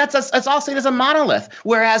 and that's all seen as a monolith.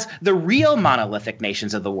 Whereas the real monolithic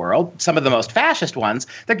nations of the world, some of the most fascist ones,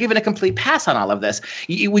 they're given a complete pass on all of this.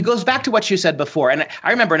 It goes back to what you said before, and I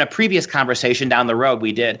remember in a previous conversation down the road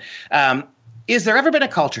we did. Has there ever been a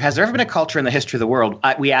culture in the history of the world,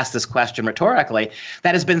 we asked this question rhetorically,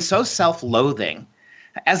 that has been so self-loathing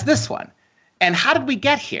as this one? And how did we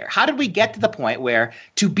get here? How did we get to the point where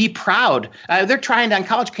to be proud, they're trying to, on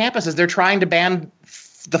college campuses, they're trying to ban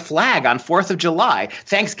the flag on 4th of July.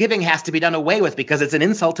 Thanksgiving has to be done away with because it's an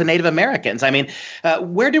insult to Native Americans. I mean,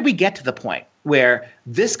 where did we get to the point where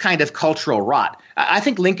this kind of cultural rot? I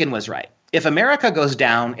think Lincoln was right. If America goes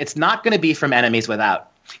down, it's not going to be from enemies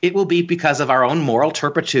without. It will be because of our own moral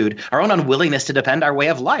turpitude, our own unwillingness to defend our way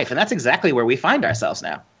of life. And that's exactly where we find ourselves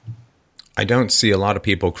now. I don't see a lot of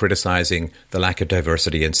people criticizing the lack of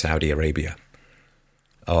diversity in Saudi Arabia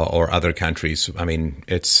or other countries. I mean,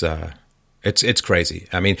 it's crazy.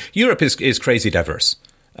 I mean, Europe is crazy diverse.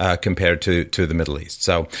 compared to the Middle East.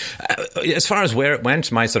 So as far as where it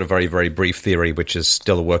went, my sort of very, very brief theory, which is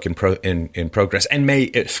still a work in progress and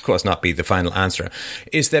may, of course, not be the final answer,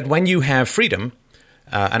 is that when you have freedom,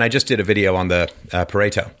 and I just did a video on the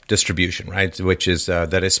Pareto distribution, right, which is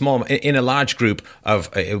that a small, in a large group of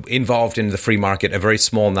involved in the free market, a very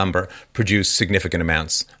small number produce significant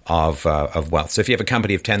amounts of wealth. So if you have a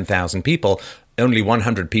company of 10,000 people, only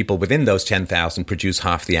 100 people within those 10,000 produce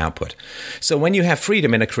half the output. So when you have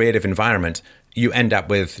freedom in a creative environment, you end up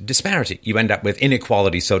with disparity. You end up with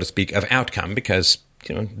inequality, so to speak, of outcome because,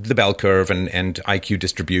 the bell curve and IQ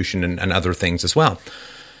distribution and other things as well.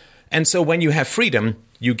 And so when you have freedom,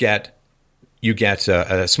 you get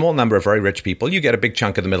a small number of very rich people, you get a big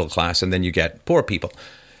chunk of the middle class, and then you get poor people.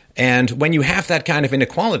 And when you have that kind of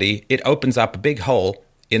inequality, it opens up a big hole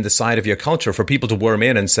in the side of your culture for people to worm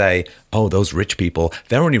in and say, oh, those rich people,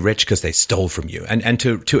 they're only rich because they stole from you. And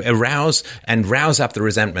to arouse and rouse up the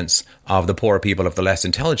resentments of the poorer people, of the less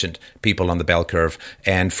intelligent people on the bell curve.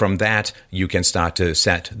 And from that, you can start to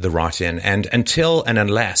set the rot in. And until and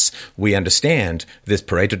unless we understand this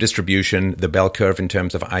Pareto distribution, the bell curve in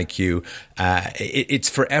terms of IQ, it's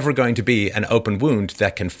forever going to be an open wound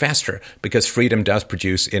that can fester because freedom does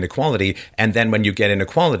produce inequality. And then when you get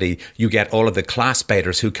inequality, you get all of the class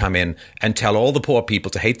baiters who come in and tell all the poor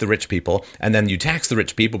people to hate the rich people, and then you tax the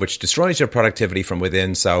rich people, which destroys your productivity from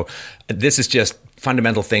within. So this is just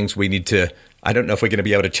fundamental things we need to, I don't know if we're going to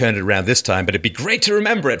be able to turn it around this time, but it'd be great to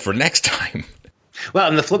remember it for next time. Well,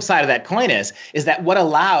 and the flip side of that coin is that what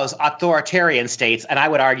allows authoritarian states, and I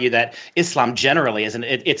would argue that Islam generally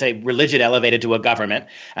it's a religion elevated to a government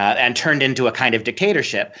and turned into a kind of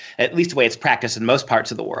dictatorship, at least the way it's practiced in most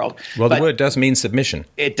parts of the world. Well, the word does mean submission.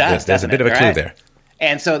 It does. There's a bit of a clue there.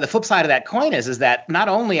 And so the flip side of that coin is that not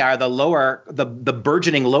only are the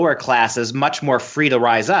burgeoning lower classes much more free to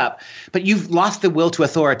rise up, but you've lost the will to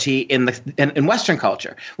authority in Western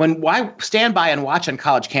culture. When I stand by and watch on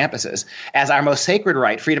college campuses as our most sacred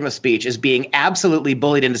right, freedom of speech, is being absolutely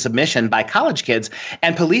bullied into submission by college kids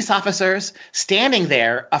and police officers standing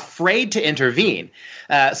there afraid to intervene.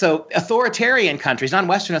 So authoritarian countries,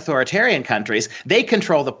 non-Western authoritarian countries, they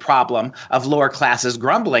control the problem of lower classes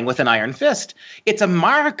grumbling with an iron fist. It's a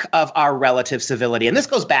mark of our relative civility. And this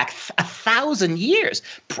goes back 1,000 years.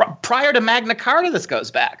 Prior to Magna Carta, this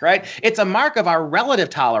goes back, right? It's a mark of our relative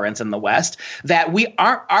tolerance in the West that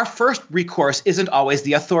our first recourse isn't always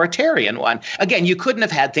the authoritarian one. Again, you couldn't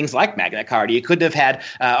have had things like Magna Carta. You couldn't have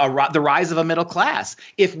had the rise of a middle class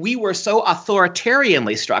if we were so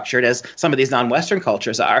authoritarianly structured as some of these non-Western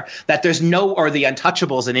cultures are, that there's or the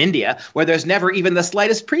untouchables in India, where there's never even the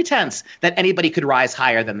slightest pretense that anybody could rise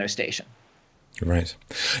higher than their station. Right.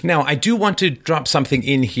 Now, I do want to drop something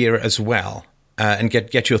in here as well and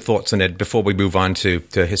get your thoughts on it before we move on to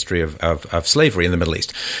history of slavery in the Middle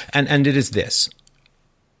East. And it is this.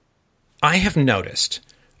 I have noticed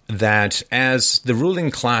that as the ruling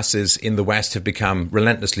classes in the West have become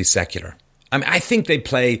relentlessly secular, I mean, I think they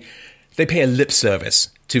pay a lip service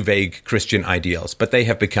to vague Christian ideals, but they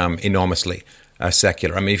have become enormously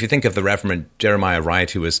secular. I mean, if you think of the Reverend Jeremiah Wright,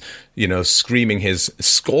 who was, screaming his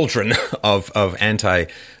scaldron of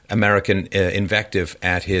anti-American invective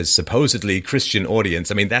at his supposedly Christian audience,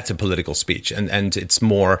 I mean, that's a political speech, and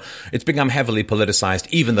it's become heavily politicized,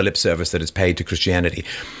 even the lip service that is paid to Christianity.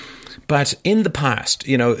 But in the past,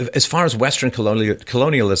 as far as Western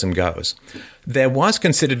colonialism goes, there was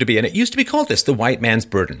considered to be, and it used to be called this, the white man's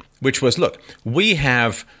burden, which was, look, we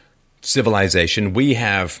have civilization, we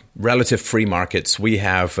have relative free markets, we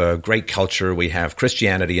have great culture, we have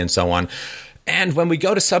Christianity and so on. And when we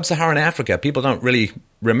go to sub-Saharan Africa, people don't really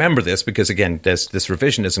remember this because, again, there's this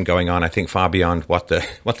revisionism going on, I think, far beyond what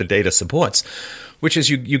the data supports, which is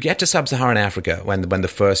you get to sub-Saharan Africa when the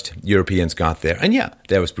first Europeans got there. And yeah,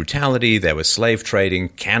 there was brutality, there was slave trading,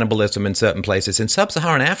 cannibalism in certain places. In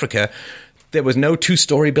sub-Saharan Africa, there was no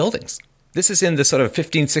two-story buildings. This is in the sort of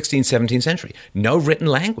 15th, 16th, 17th century. No written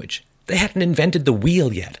language. They hadn't invented the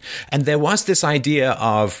wheel yet. And there was this idea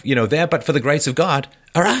of, there but for the grace of God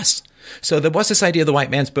are us. So there was this idea of the white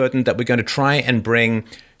man's burden that we're going to try and bring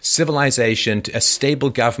civilization to a stable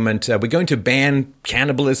government. We're going to ban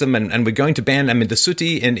cannibalism and we're going to ban, the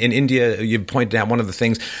Suti in India, you pointed out one of the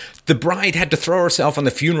things, the bride had to throw herself on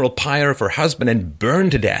the funeral pyre of her husband and burn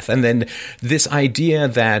to death. And then this idea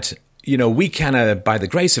that, we kind of, by the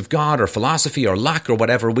grace of God or philosophy or luck or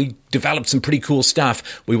whatever, we developed some pretty cool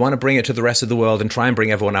stuff. We want to bring it to the rest of the world and try and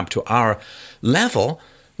bring everyone up to our level.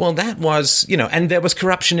 Well, that was, and there was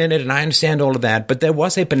corruption in it, and I understand all of that, but there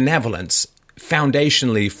was a benevolence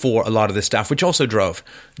foundationally for a lot of this stuff, which also drove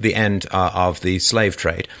the end of the slave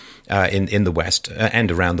trade in the West and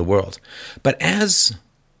around the world. But as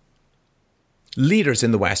leaders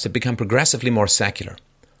in the West have become progressively more secular,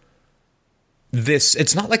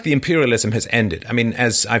 it's not like the imperialism has ended. I mean,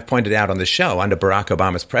 as I've pointed out on the show, under Barack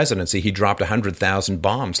Obama's presidency, he dropped 100,000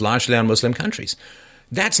 bombs, largely on Muslim countries.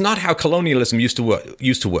 That's not how colonialism used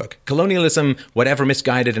to work. Colonialism, whatever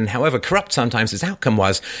misguided and however corrupt sometimes its outcome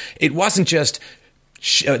was, it wasn't just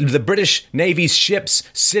the British Navy's ships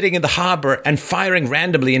sitting in the harbor and firing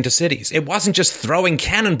randomly into cities. It wasn't just throwing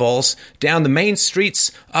cannonballs down the main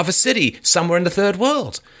streets of a city somewhere in the third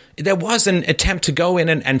world. There was an attempt to go in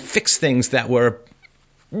and fix things that were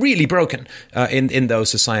really broken in those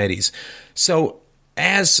societies. So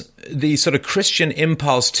as the sort of Christian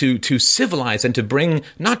impulse to civilize and to bring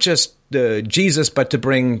not just Jesus, but to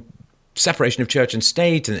bring separation of church and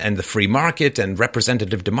state and the free market and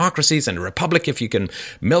representative democracies and a republic if you can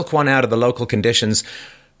milk one out of the local conditions.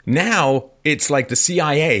 Now it's like the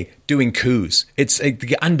CIA doing coups. It's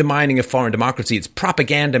the undermining of foreign democracy. It's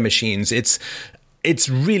propaganda machines. It's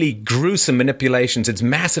really gruesome manipulations. It's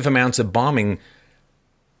massive amounts of bombing.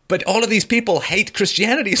 But all of these people hate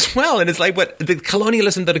Christianity as well. And it's like what the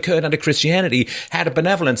colonialism that occurred under Christianity had a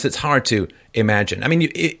benevolence that's hard to imagine. I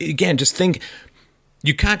mean, again, just think,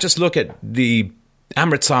 you can't just look at the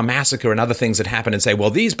Amritsar massacre and other things that happen and say, well,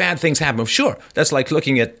 these bad things happen. Well, sure, that's like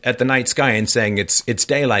looking at the night sky and saying it's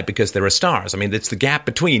daylight because there are stars. I mean, it's the gap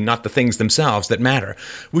between, not the things themselves, that matter.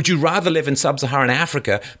 Would you rather live in sub-Saharan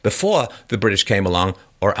Africa before the British came along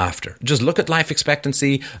or after? Just look at life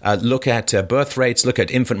expectancy, look at birth rates, look at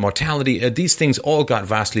infant mortality. These things all got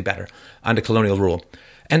vastly better under colonial rule.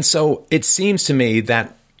 And so it seems to me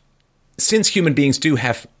that since human beings do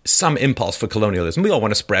have some impulse for colonialism, we all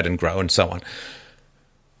want to spread and grow and so on,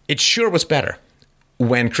 it sure was better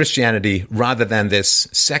when Christianity, rather than this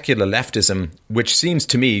secular leftism, which seems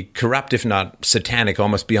to me corrupt, if not satanic,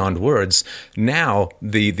 almost beyond words, now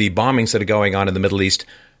the bombings that are going on in the Middle East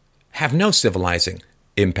have no civilizing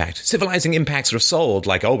impact. Civilizing impacts are sold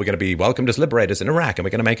like, oh, we're going to be welcomed as liberators in Iraq and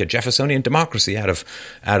we're going to make a Jeffersonian democracy out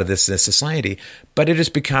of this society. But it has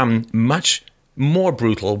become much more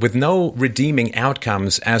brutal with no redeeming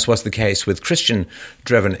outcomes, as was the case with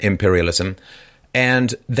Christian-driven imperialism.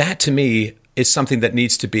 And that, to me, is something that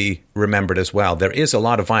needs to be remembered as well. There is a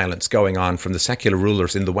lot of violence going on from the secular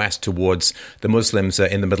rulers in the West towards the Muslims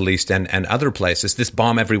in the Middle East and other places. This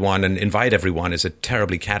bomb everyone and invite everyone is a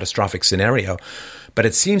terribly catastrophic scenario. But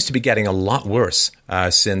it seems to be getting a lot worse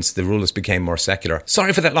since the rulers became more secular.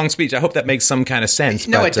 Sorry for that long speech. I hope that makes some kind of sense.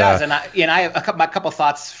 No, it does. And I have a couple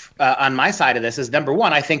thoughts on my side of this. Is number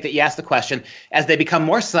one, I think that you asked the question, as they become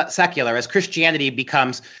more secular, as Christianity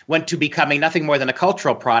went to becoming nothing more than a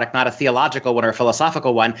cultural product, not a theological one or a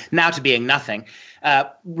philosophical one, now to being nothing.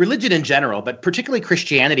 Religion in general, but particularly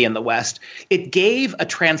Christianity in the West, it gave a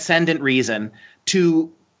transcendent reason to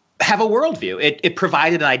have a worldview. It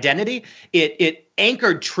provided an identity. It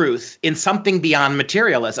anchored truth in something beyond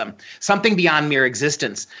materialism, something beyond mere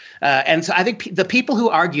existence. And so I think the people who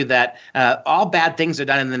argue that all bad things are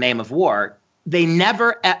done in the name of war, they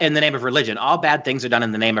never, in the name of religion, all bad things are done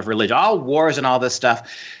in the name of religion, all wars and all this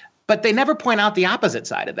stuff. But they never point out the opposite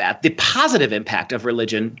side of that, the positive impact of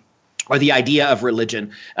religion, or the idea of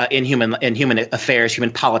religion in human affairs,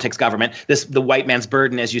 human politics, government. The white man's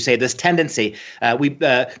burden, as you say, this tendency.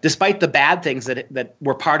 Despite the bad things that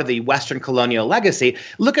were part of the Western colonial legacy,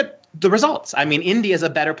 look at the results. I mean, India is a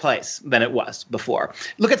better place than it was before.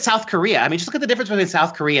 Look at South Korea. I mean, just look at the difference between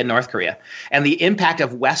South Korea and North Korea and the impact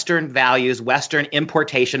of Western values, Western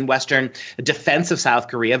importation, Western defense of South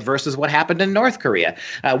Korea versus what happened in North Korea.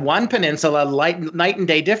 One peninsula, night and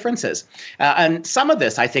day differences. And some of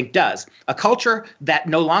this, I think, does. A culture that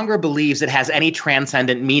no longer believes it has any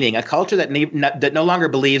transcendent meaning, a culture that no longer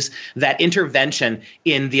believes that intervention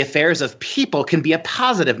in the affairs of people can be a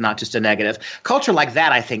positive, not just a negative. Culture like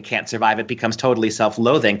that, I think, can't survive. It becomes totally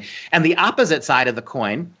self-loathing. And the opposite side of the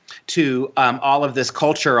coin to all of this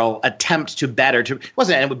cultural attempt to better,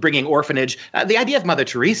 bringing orphanage, the idea of Mother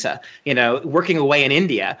Teresa, working away in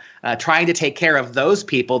India, trying to take care of those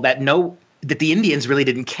people that the Indians really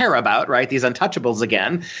didn't care about, right? These untouchables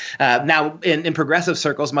again. Now, in progressive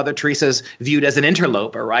circles, Mother Teresa's viewed as an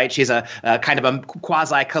interloper, right? She's a kind of a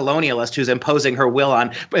quasi-colonialist who's imposing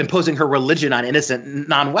her religion on innocent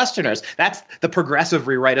non-Westerners. That's the progressive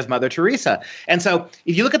rewrite of Mother Teresa. And so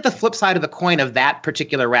if you look at the flip side of the coin of that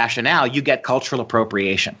particular rationale, you get cultural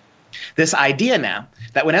appropriation. This idea now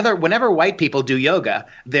that whenever white people do yoga,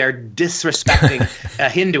 they're disrespecting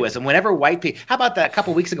Hinduism. Whenever white people, how about that? A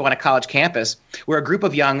couple weeks ago on a college campus, where a group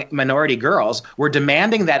of young minority girls were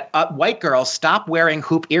demanding that white girls stop wearing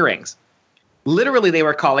hoop earrings. Literally, they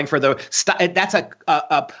were calling for that's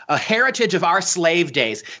a heritage of our slave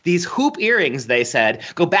days. These hoop earrings, they said,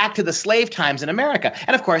 go back to the slave times in America.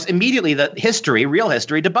 And of course, immediately real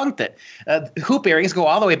history debunked it. Hoop earrings go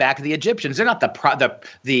all the way back to the Egyptians. They're not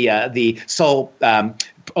the sole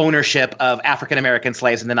ownership of African American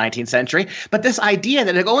slaves in the 19th century. But this idea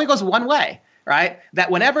that it only goes one way, right?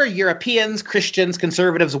 That whenever Europeans, Christians,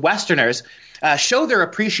 conservatives, Westerners show their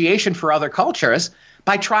appreciation for other cultures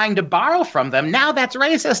by trying to borrow from them, now that's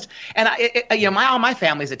racist. And all my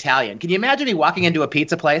family's Italian. Can you imagine me walking into a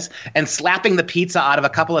pizza place and slapping the pizza out of a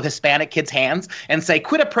couple of Hispanic kids' hands and say,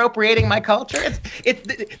 "Quit appropriating my culture"?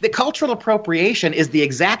 The cultural appropriation is the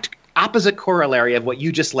exact opposite corollary of what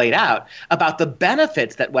you just laid out about the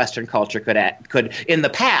benefits that Western culture could in the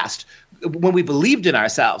past, when we believed in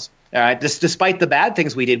ourselves. All right. Despite the bad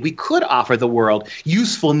things we did, we could offer the world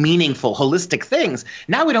useful, meaningful, holistic things.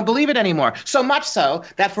 Now we don't believe it anymore. So much so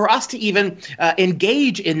that for us to even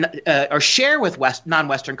engage in or share with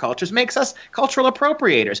non-Western cultures makes us cultural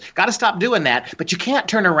appropriators. Got to stop doing that. But you can't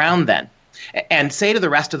turn around then and say to the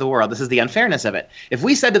rest of the world, this is the unfairness of it. If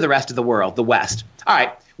we said to the rest of the world, the West, all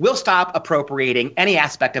right, we'll stop appropriating any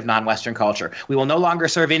aspect of non-Western culture. We will no longer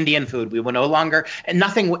serve Indian food. We will no longer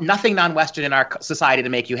nothing non-Western in our society to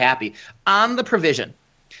make you happy, on the provision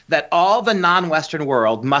that all the non-Western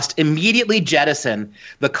world must immediately jettison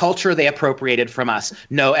the culture they appropriated from us.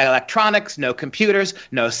 No electronics, no computers,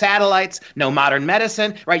 no satellites, no modern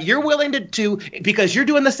medicine, right? You're willing to because you're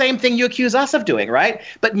doing the same thing you accuse us of doing, right?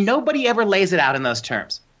 But nobody ever lays it out in those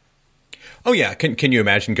terms. Oh, yeah. Can you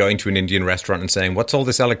imagine going to an Indian restaurant and saying, "What's all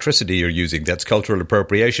this electricity you're using? That's cultural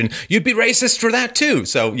appropriation." You'd be racist for that, too.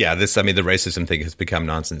 So, yeah, the racism thing has become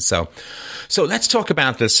nonsense. So let's talk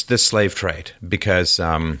about this slave trade, because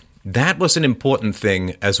that was an important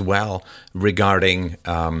thing as well regarding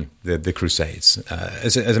the Crusades.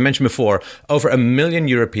 As I mentioned before, over 1 million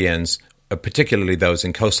Europeans, particularly those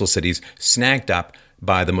in coastal cities, snagged up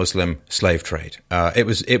by the Muslim slave trade. It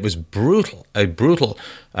was a brutal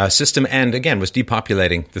system, and again was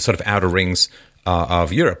depopulating the sort of outer rings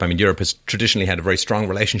of Europe. I mean, Europe has traditionally had a very strong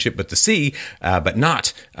relationship with the sea, but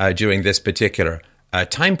not during this particular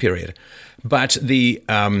time period. But the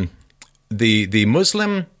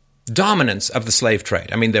Muslim dominance of the slave trade.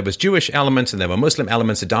 I mean, there was Jewish elements and there were Muslim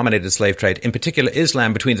elements that dominated the slave trade, in particular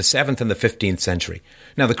Islam, between the 7th and the 15th century.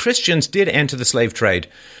 Now, the Christians did enter the slave trade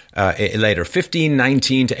later,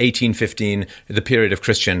 1519 to 1815, the period of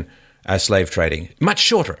Christian slave trading. Much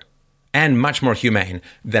shorter and much more humane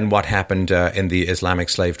than what happened in the Islamic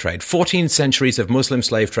slave trade. 14 centuries of Muslim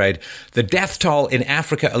slave trade. The death toll in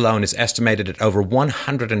Africa alone is estimated at over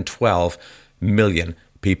 112 million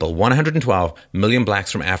people. 112 million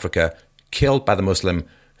blacks from Africa killed by the Muslim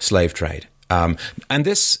slave trade. And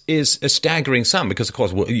this is a staggering sum because, of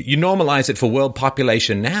course, you normalize it for world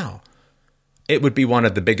population now. It would be one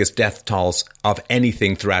of the biggest death tolls of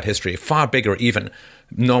anything throughout history, far bigger even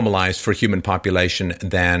normalized for human population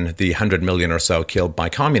than the 100 million or so killed by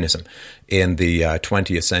communism in the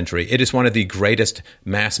 20th century. It is one of the greatest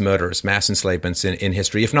mass murders, mass enslavements in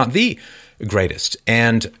history, if not the greatest.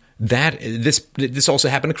 And this also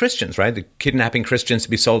happened to Christians, right? The kidnapping Christians to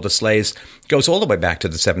be sold as slaves goes all the way back to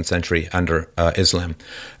the 7th century under Islam.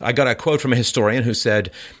 I got a quote from a historian who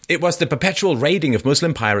said, "It was the perpetual raiding of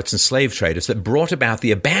Muslim pirates and slave traders that brought about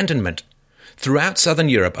the abandonment throughout southern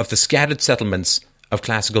Europe of the scattered settlements of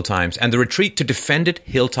classical times and the retreat to defended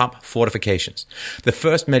hilltop fortifications, the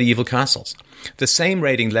first medieval castles. The same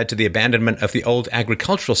raiding led to the abandonment of the old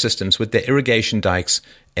agricultural systems with their irrigation dikes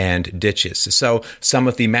and ditches." So some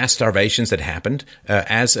of the mass starvations that happened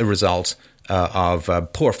as a result of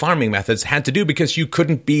poor farming methods had to do because you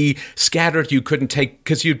couldn't be scattered, you couldn't take,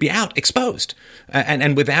 because you'd be out exposed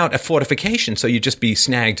and without a fortification, so you'd just be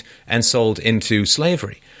snagged and sold into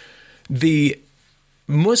slavery. The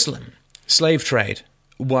Muslim slave trade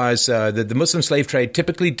was the Muslim slave trade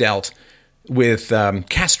typically dealt with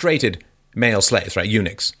castrated male slaves, right,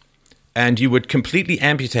 eunuchs, and you would completely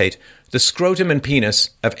amputate the scrotum and penis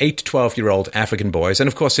of 8 to 12-year-old African boys, and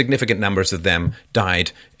of course significant numbers of them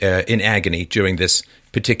died in agony during this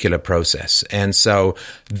particular process. And so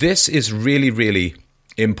this is really, really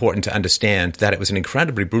important to understand, that it was an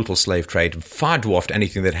incredibly brutal slave trade, far dwarfed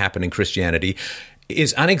anything that happened in Christianity,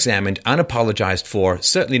 is unexamined, unapologized for.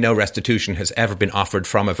 Certainly no restitution has ever been offered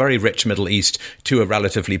from a very rich Middle East to a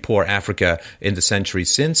relatively poor Africa in the centuries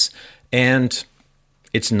since. And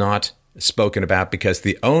it's not spoken about because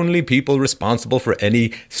the only people responsible for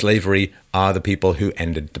any slavery are the people who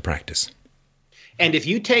ended the practice. And if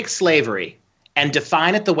you take slavery and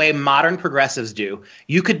define it the way modern progressives do,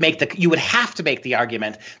 you would have to make the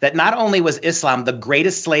argument that not only was Islam the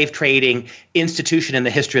greatest slave trading institution in the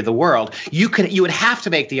history of the world, you would have to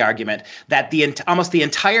make the argument that almost the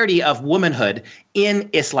entirety of womanhood in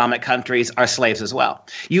Islamic countries are slaves as well.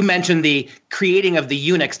 You mentioned the creating of the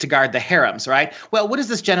eunuchs to guard the harems, right? Well, what is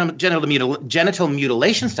this genital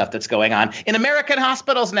mutilation stuff that's going on in American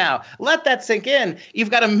hospitals now? Let that sink in. You've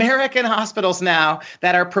got American hospitals now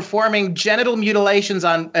that are performing genital mutilations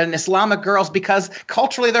on Islamic girls because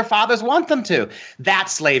culturally their fathers want them to.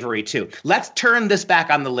 That's slavery too. Let's turn this back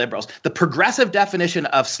on the liberals. The progressive definition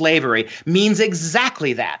of slavery means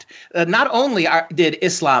exactly that. Not only did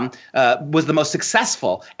Islam was the most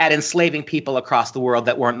successful at enslaving people across the world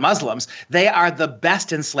that weren't Muslims, they are the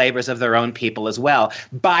best enslavers of their own people as well.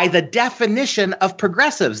 By the definition of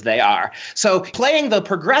progressives, they are. So playing the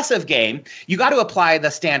progressive game, you got to apply the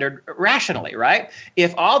standard rationally, right?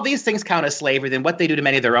 If all these things count as slavery, then what they do to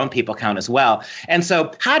many of their own people count as well. And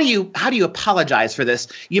so how do you apologize for this?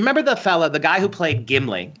 You remember the guy who played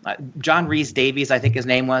Gimli, John Rhys Davies, I think his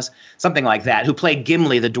name was, something like that, who played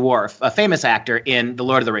Gimli the dwarf, a famous actor in The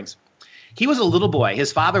Lord of the Rings. He was a little boy.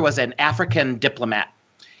 His father was an African diplomat.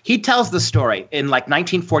 He tells the story in like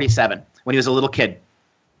 1947 when he was a little kid.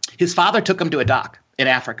 His father took him to a dock in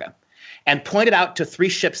Africa and pointed out to 3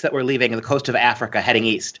 ships that were leaving the coast of Africa heading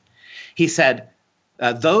east. He said,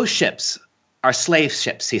 those ships are slave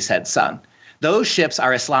ships, he said, son. Those ships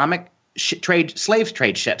are Islamic slave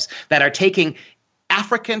trade ships that are taking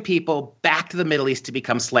African people back to the Middle East to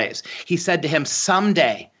become slaves. He said to him,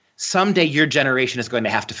 someday your generation is going to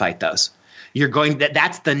have to fight those.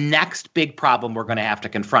 That's the next big problem we're going to have to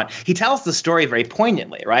confront. He tells the story very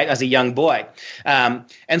poignantly, right, as a young boy. So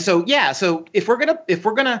if we're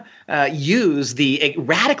gonna use the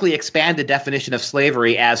radically expanded definition of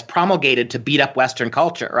slavery as promulgated to beat up Western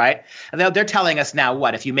culture, right? They're telling us now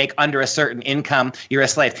what? If you make under a certain income, you're a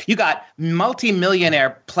slave. You got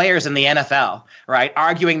multimillionaire players in the NFL, right,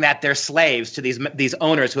 arguing that they're slaves to these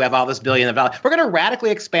owners who have all this billion of dollars. We're going to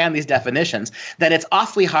radically expand these definitions. That it's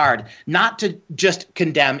awfully hard not to just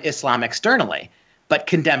condemn Islam externally, but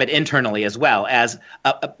condemn it internally as well, as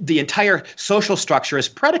the entire social structure is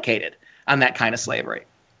predicated on that kind of slavery.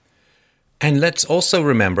 And let's also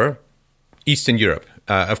remember Eastern Europe.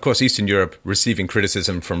 Of course, Eastern Europe receiving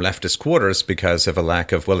criticism from leftist quarters because of a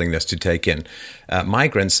lack of willingness to take in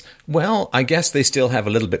migrants. Well, I guess they still have a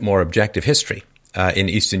little bit more objective history in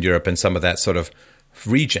Eastern Europe and some of that sort of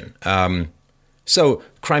region. So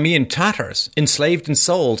Crimean Tatars enslaved and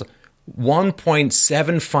sold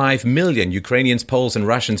 1.75 million Ukrainians, Poles, and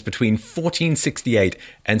Russians between 1468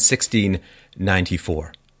 and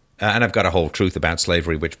 1694. And I've got a whole truth about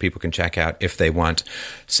slavery, which people can check out if they want.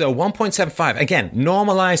 So 1.75, again,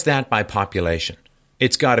 normalize that by population.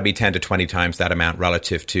 It's got to be 10 to 20 times that amount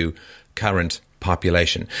relative to current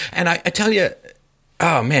population. And I tell you,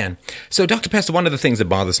 oh, man. So, Dr. Pesta, one of the things that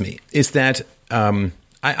bothers me is that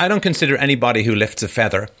I don't consider anybody who lifts a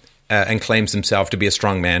feather and claims himself to be a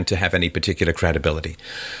strong man to have any particular credibility.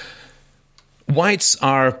 Whites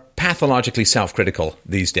are pathologically self-critical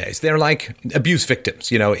these days. They're like abuse victims,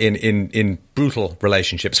 in brutal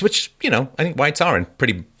relationships, which, I think whites are in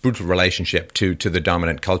pretty brutal relationship to the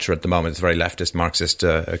dominant culture at the moment. It's a very leftist, Marxist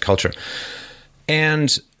culture.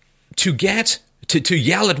 And to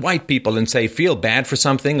yell at white people and say, feel bad for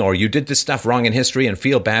something, or you did this stuff wrong in history and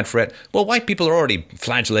feel bad for it. Well, white people are already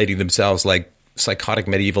flagellating themselves like psychotic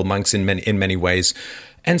medieval monks in many ways.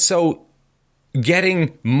 And so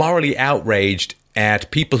getting morally outraged at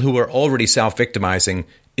people who are already self-victimizing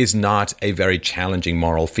is not a very challenging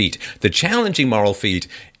moral feat. The challenging moral feat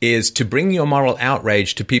is to bring your moral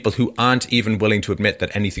outrage to people who aren't even willing to admit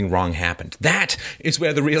that anything wrong happened. That is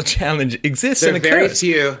where the real challenge exists and occurs. There are very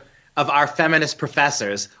few of our feminist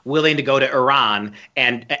professors willing to go to Iran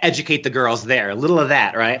and educate the girls there. A little of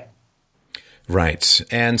that, right? Right.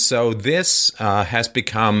 And so this has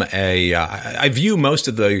become I view most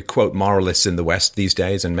of the, quote, moralists in the West these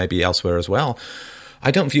days, and maybe elsewhere as well,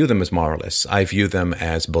 I don't view them as moralists. I view them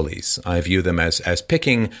as bullies. I view them as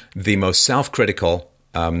picking the most self-critical,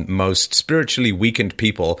 most spiritually weakened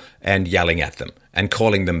people and yelling at them and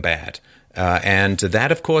calling them bad. And that,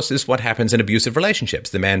 of course, is what happens in abusive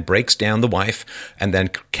relationships. The man breaks down the wife and then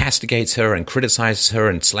castigates her and criticizes her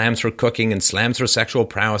and slams her cooking and slams her sexual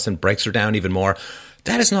prowess and breaks her down even more.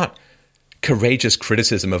 That is not courageous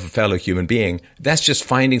criticism of a fellow human being. That's just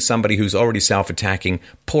finding somebody who's already self-attacking,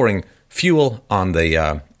 pouring fuel on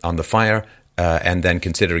the fire, and then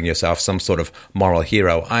considering yourself some sort of moral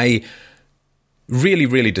hero. I really,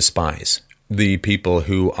 really despise the people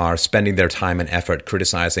who are spending their time and effort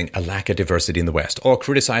criticizing a lack of diversity in the West or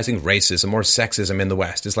criticizing racism or sexism in the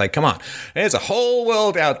West. It's like, come on, there's a whole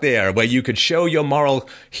world out there where you could show your moral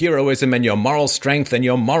heroism and your moral strength and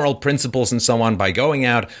your moral principles and so on by going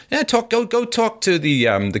out. Go talk to the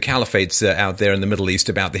caliphates out there in the Middle East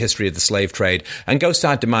about the history of the slave trade, and go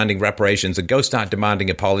start demanding reparations, and go start demanding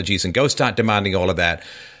apologies, and go start demanding all of that.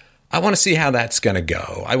 I want to see how that's going to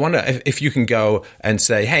go. I wonder if you can go and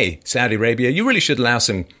say, hey, Saudi Arabia, you really should allow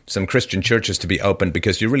some Christian churches to be open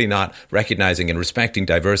because you're really not recognizing and respecting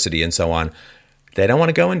diversity and so on. They don't want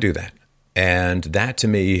to go and do that. And that, to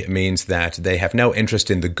me, means that they have no interest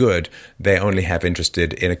in the good. They only have interest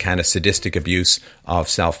in a kind of sadistic abuse of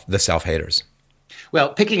the self-haters.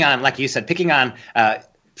 Well, picking on,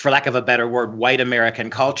 for lack of a better word, white American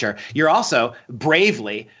culture, you're also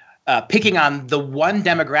bravely picking on the one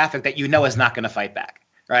demographic that you know is not going to fight back.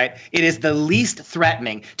 Right? It is the least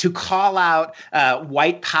threatening to call out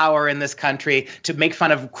white power in this country, to make fun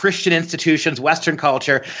of Christian institutions, Western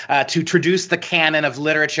culture, to traduce the canon of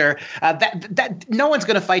literature. That no one's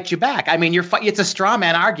going to fight you back. I mean, it's a straw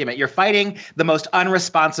man argument. You're fighting the most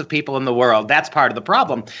unresponsive people in the world. That's part of the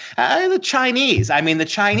problem. The Chinese. I mean, the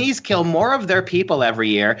Chinese kill more of their people every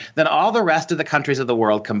year than all the rest of the countries of the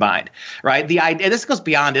world combined. Right? The idea, this goes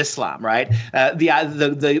beyond Islam. Right?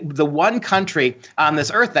 The one country on this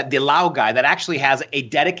earth that the Lao guy that actually has a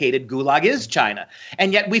dedicated gulag is China.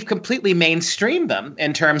 And yet we've completely mainstreamed them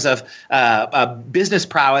in terms of business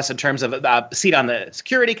prowess, in terms of a seat on the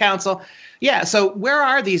Security Council. Yeah, so where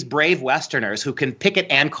are these brave Westerners who can picket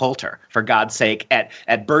Ann Coulter, for God's sake,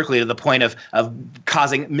 at Berkeley to the point of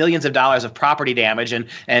causing millions of dollars of property damage and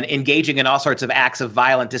engaging in all sorts of acts of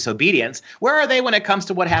violent disobedience? Where are they when it comes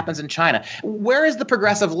to what happens in China? Where is the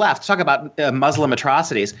progressive left? Talk about Muslim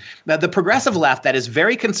atrocities. The progressive left that is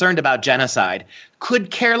very concerned about genocide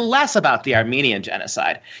could care less about the Armenian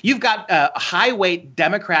genocide. You've got high-weight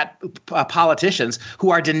Democrat politicians who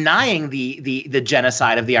are denying the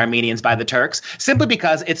genocide of the Armenians by the Turks simply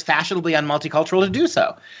because it's fashionably unmulticultural to do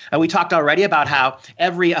so. We talked already about how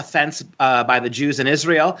every offense by the Jews in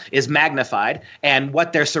Israel is magnified, and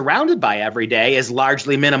what they're surrounded by every day is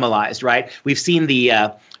largely minimalized, right? We've seen the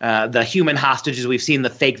human hostages. We've seen the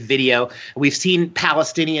fake video. We've seen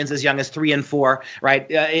Palestinians as young as 3 and 4, right,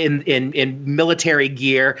 in military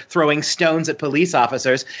gear throwing stones at police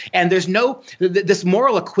officers. And there's this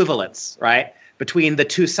moral equivalence, right, between the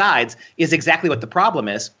two sides is exactly what the problem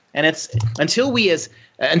is. And it's until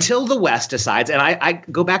the West decides, and I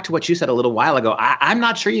go back to what you said a little while ago, I'm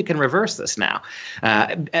not sure you can reverse this now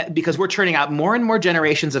because we're turning out more and more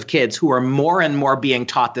generations of kids who are more and more being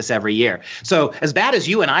taught this every year. So as bad as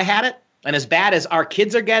you and I had it, and as bad as our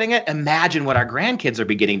kids are getting it, imagine what our grandkids are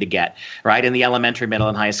beginning to get, right, in the elementary, middle,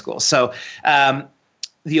 and high school. So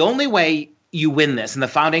the only way you win this, and the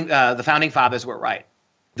founding fathers were right,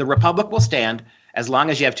 the republic will stand as long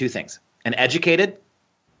as you have two things: an educated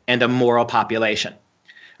and a moral population,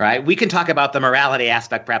 right? We can talk about the morality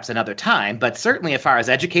aspect perhaps another time, but certainly as far as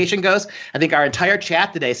education goes, I think our entire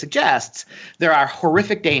chat today suggests there are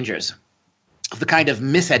horrific dangers of the kind of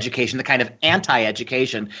miseducation, the kind of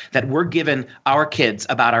anti-education that we're giving our kids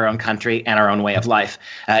about our own country and our own way of life.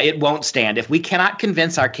 It won't stand. If we cannot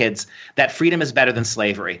convince our kids that freedom is better than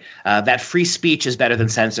slavery, that free speech is better than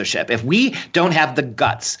censorship, if we don't have the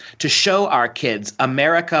guts to show our kids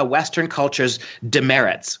America, Western culture's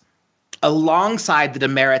demerits, alongside the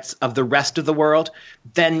demerits of the rest of the world,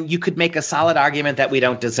 then you could make a solid argument that we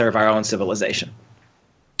don't deserve our own civilization.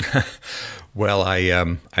 Well,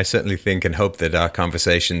 I certainly think and hope that our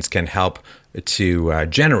conversations can help to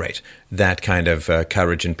generate that kind of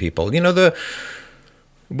courage in people. You know,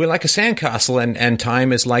 we're like a sandcastle, and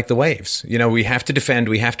time is like the waves. You know, we have to defend,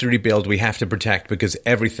 we have to rebuild, we have to protect, because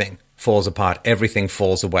everything falls apart, everything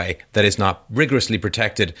falls away that is not rigorously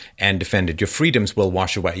protected and defended. Your freedoms will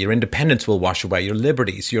wash away, your independence will wash away, your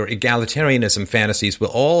liberties, your egalitarianism fantasies will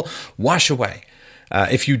all wash away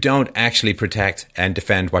if you don't actually protect and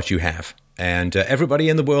defend what you have. And everybody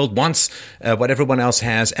in the world wants what everyone else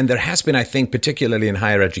has. And there has been, I think, particularly in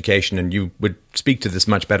higher education, and you would speak to this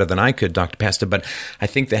much better than I could, Dr. Pesta, but I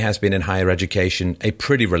think there has been in higher education a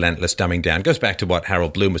pretty relentless dumbing down. It goes back to what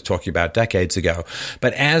Harold Bloom was talking about decades ago.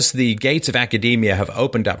 But as the gates of academia have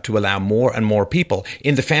opened up to allow more and more people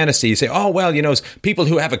in the fantasy say, oh, well, you know, people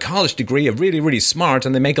who have a college degree are really, really smart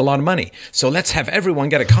and they make a lot of money. So let's have everyone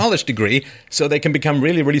get a college degree so they can become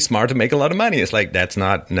really, really smart and make a lot of money. It's like, that's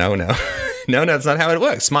not, no. No, that's not how it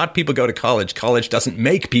works. Smart people go to college. College doesn't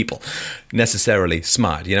make people necessarily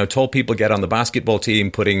smart. You know, tall people get on the basketball team.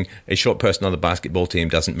 Putting a short person on the basketball team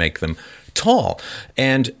doesn't make them tall.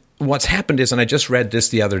 And what's happened is, and I just read this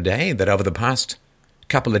the other day, that over the past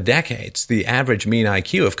couple of decades, the average mean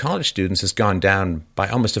IQ of college students has gone down by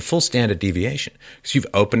almost a full standard deviation. Because you've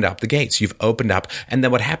opened up the gates, you've opened up, and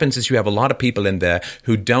then what happens is you have a lot of people in there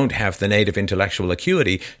who don't have the native intellectual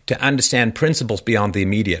acuity to understand principles beyond the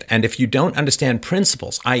immediate. And if you don't understand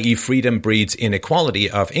principles, i.e. freedom breeds inequality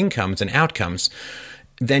of incomes and outcomes,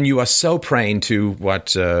 then you are so prone to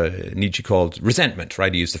what Nietzsche called resentment,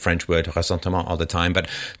 right? He used the French word ressentiment all the time, but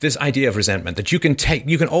this idea of resentment, that you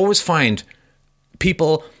can always find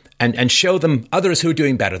people and show them others who are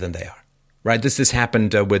doing better than they are, right? This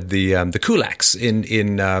happened with the kulaks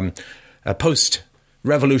in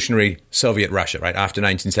post-revolutionary Soviet Russia, right, after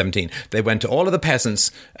 1917. They went to all of the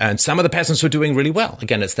peasants, and some of the peasants were doing really well.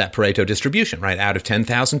 Again, it's that Pareto distribution, right? Out of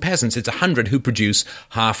 10,000 peasants, it's 100 who produce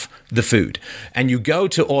half the food. And you go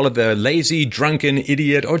to all of the lazy, drunken,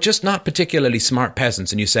 idiot, or just not particularly smart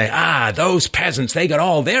peasants, and you say, those peasants, they got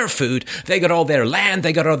all their food, they got all their land,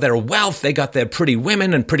 they got all their wealth, they got their pretty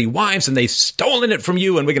women and pretty wives, and they've stolen it from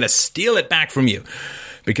you, and we're going to steal it back from you.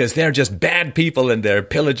 Because they're just bad people and they're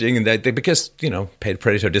pillaging, and because,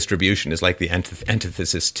 Pareto distribution is like the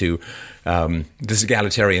antithesis to this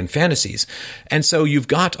egalitarian fantasies. And so you've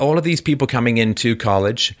got all of these people coming into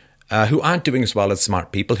college who aren't doing as well as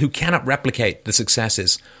smart people, who cannot replicate the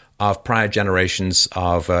successes of prior generations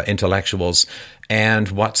of intellectuals. And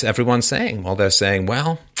what's everyone saying? Well, they're saying,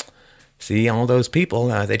 see, all those people,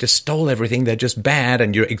 they just stole everything. They're just bad,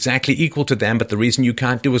 and you're exactly equal to them. But the reason you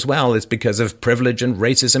can't do as well is because of privilege and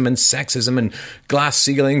racism and sexism and glass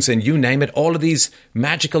ceilings and you name it. All of these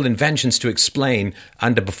magical inventions to explain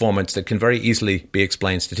underperformance that can very easily be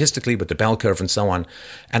explained statistically with the bell curve and so on.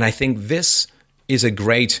 And I think this is a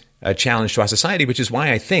great challenge to our society, which is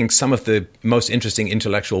why I think some of the most interesting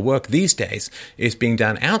intellectual work these days is being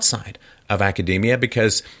done outside of academia,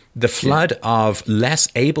 because the flood of less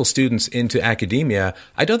able students into academia,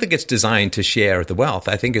 I don't think it's designed to share the wealth.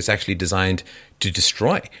 I think it's actually designed to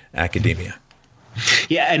destroy academia.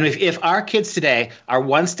 Yeah, and if our kids today are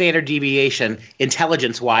one standard deviation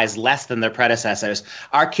intelligence-wise less than their predecessors,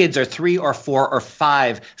 our kids are 3 or 4 or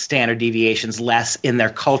 5 standard deviations less in their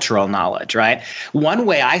cultural knowledge, right? One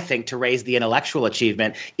way I think to raise the intellectual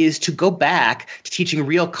achievement is to go back to teaching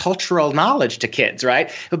real cultural knowledge to kids,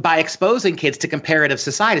 right? By exposing kids to comparative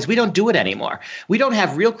societies. We don't do it anymore. We don't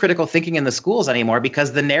have real critical thinking in the schools anymore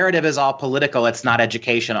because the narrative is all political. It's not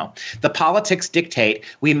educational. The politics dictate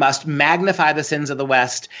we must magnify the sins of the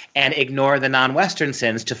West and ignore the non-Western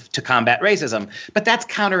sins to combat racism. But that's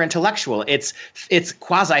counter-intellectual. It's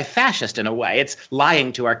quasi-fascist in a way. It's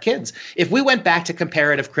lying to our kids. If we went back to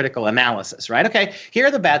comparative critical analysis, right? Okay, here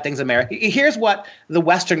are the bad things America. Here's what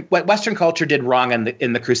Western culture did wrong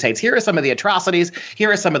in the Crusades. Here are some of the atrocities.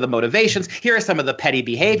 Here are some of the motivations. Here are some of the petty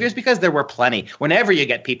behaviors, because there were plenty. Whenever you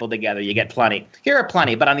get people together, you get plenty. Here are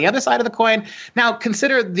plenty. But on the other side of the coin, now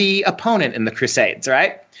consider the opponent in the Crusades,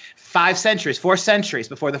 right? 4 centuries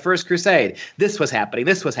before the First Crusade, this was happening,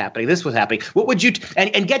 this was happening, this was happening. What would you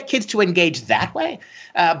and get kids to engage that way?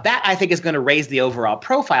 That, I think, is going to raise the overall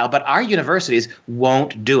profile, but our universities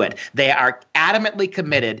won't do it. They are adamantly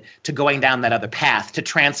committed to going down that other path, to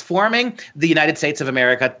transforming the United States of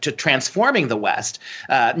America, to transforming the West,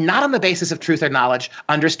 not on the basis of truth or knowledge,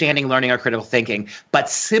 understanding, learning, or critical thinking, but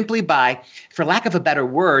simply by, for lack of a better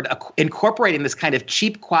word, incorporating this kind of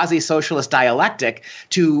cheap quasi-socialist dialectic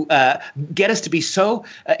to get us to be so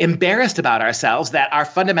embarrassed about ourselves that our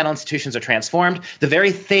fundamental institutions are transformed. The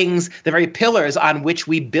very pillars on which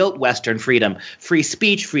we built Western freedom, free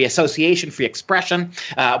speech, free association, free expression,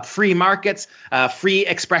 free markets, free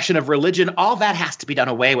expression of religion, all that has to be done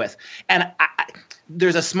away with. And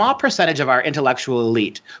there's a small percentage of our intellectual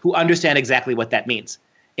elite who understand exactly what that means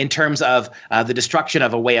in terms of the destruction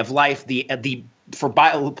of a way of life,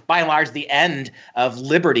 by and large, the end of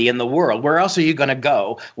liberty in the world. Where else are you going to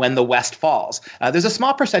go when the West falls? There's a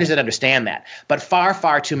small percentage that understand that, but far,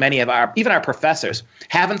 far too many of even our professors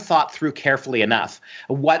haven't thought through carefully enough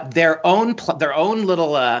what their own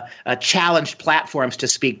little challenged platforms to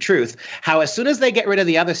speak truth, how as soon as they get rid of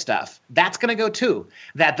the other stuff, that's going to go too.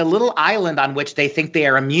 That the little island on which they think they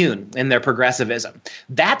are immune in their progressivism,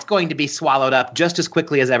 that's going to be swallowed up just as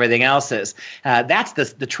quickly as everything else is. That's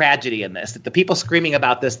the tragedy in this, that the people screaming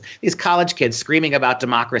about this, these college kids screaming about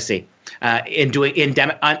democracy on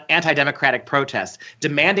anti-democratic protests,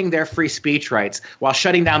 demanding their free speech rights while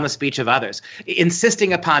shutting down the speech of others,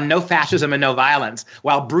 insisting upon no fascism and no violence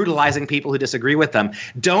while brutalizing people who disagree with them,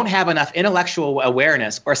 don't have enough intellectual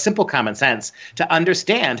awareness or simple common sense to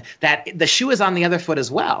understand that the shoe is on the other foot as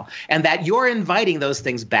well, and that you're inviting those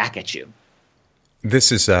things back at you.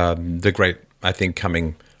 This is the great, I think,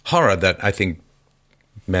 coming horror that I think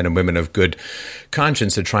men and women of good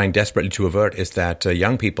conscience are trying desperately to avert is that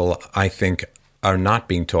young people, I think, are not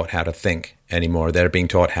being taught how to think anymore. They're being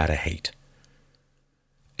taught how to hate.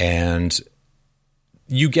 And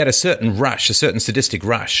you get a certain rush, a certain sadistic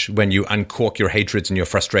rush when you uncork your hatreds and your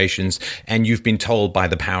frustrations, and you've been told by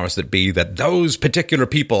the powers that be that those particular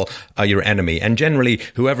people are your enemy. And generally,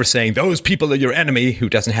 whoever's saying those people are your enemy, who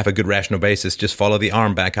doesn't have a good rational basis, just follow the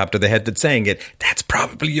arm back up to the head that's saying it. That's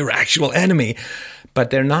probably your actual enemy. But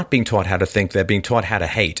they're not being taught how to think. They're being taught how to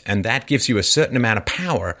hate. And that gives you a certain amount of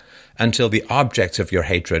power until the objects of your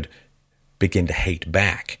hatred begin to hate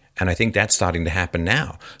back. And I think that's starting to happen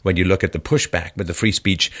now. When you look at the pushback with the free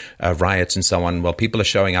speech riots and so on, well, people are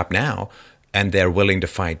showing up now and they're willing to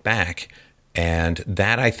fight back. And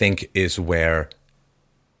that, I think, is where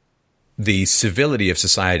the civility of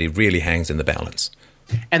society really hangs in the balance.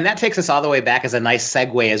 And that takes us all the way back as a nice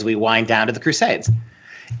segue as we wind down to the Crusades.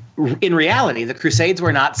 In reality, the Crusades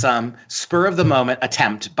were not some spur-of-the-moment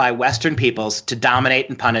attempt by Western peoples to dominate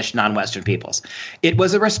and punish non-Western peoples. It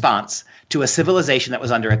was a response to a civilization that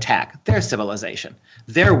was under attack. Their civilization,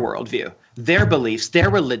 their worldview, their beliefs, their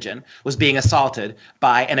religion was being assaulted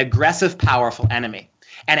by an aggressive, powerful enemy.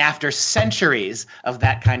 And after centuries of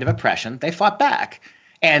that kind of oppression, they fought back.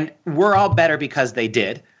 And we're all better because they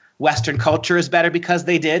did. Western culture is better because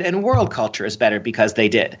they did, and world culture is better because they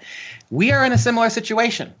did. We are in a similar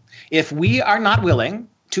situation. If we are not willing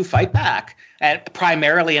to fight back, and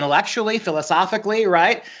primarily intellectually, philosophically,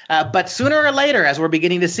 right? But sooner or later, as we're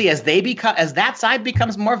beginning to see, as that side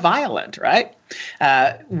becomes more violent, right?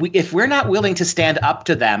 If we're not willing to stand up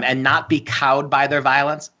to them and not be cowed by their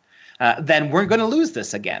violence, then we're going to lose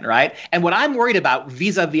this again, right? And what I'm worried about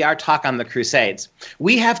vis-a-vis our talk on the Crusades,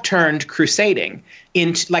 we have turned crusading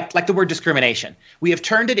into, like the word discrimination, we have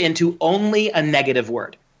turned it into only a negative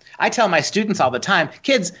word. I tell my students all the time,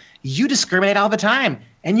 kids, you discriminate all the time,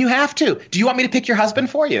 and you have to. Do you want me to pick your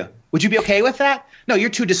husband for you? Would you be okay with that? No,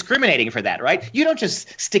 you're too discriminating for that, right? You don't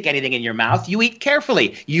just stick anything in your mouth. You eat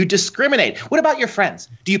carefully. You discriminate. What about your friends?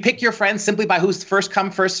 Do you pick your friends simply by who's first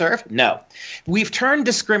come, first serve? No. We've turned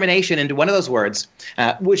discrimination into one of those words,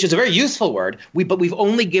 which is a very useful word, but we've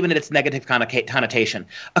only given it its negative connotation.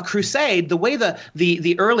 A crusade, the way the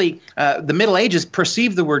Middle Ages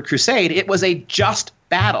perceived the word crusade, it was a just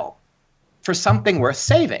battle for something worth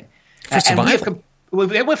saving. For survival.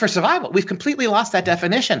 For survival. We've completely lost that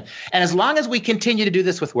definition. And as long as we continue to do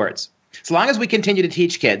this with words, as long as we continue to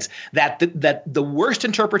teach kids that the worst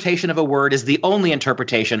interpretation of a word is the only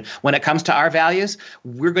interpretation when it comes to our values,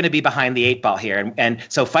 we're going to be behind the eight ball here. And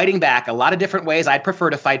so fighting back, a lot of different ways. I'd prefer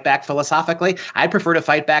to fight back philosophically. I'd prefer to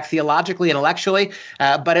fight back theologically, intellectually.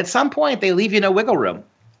 But at some point, they leave you no wiggle room.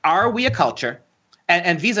 Are we a culture,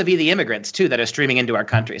 and vis-a-vis the immigrants, too, that are streaming into our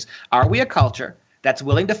countries, are we a culture that's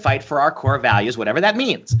willing to fight for our core values, whatever that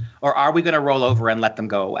means? Or are we going to roll over and let them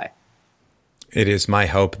go away? It is my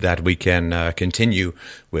hope that we can continue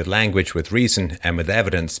with language, with reason, and with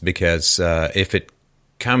evidence, because if it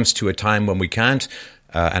comes to a time when we can't,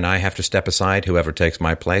 and I have to step aside, whoever takes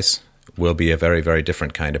my place will be a very, very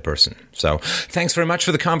different kind of person. So thanks very much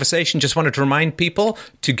for the conversation. Just wanted to remind people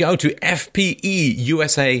to go to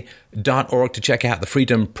fpeusa.org to check out the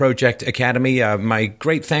Freedom Project Academy. My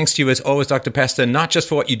great thanks to you as always, Dr. Pesta, not just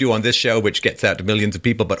for what you do on this show, which gets out to millions of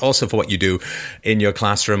people, but also for what you do in your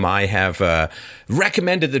classroom. I have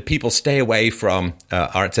recommended that people stay away from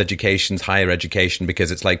arts educations, higher education,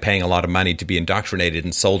 because it's like paying a lot of money to be indoctrinated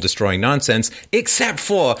in soul-destroying nonsense, except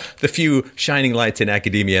for the few shining lights in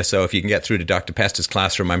academia. So if you can get through to Dr. Pesta's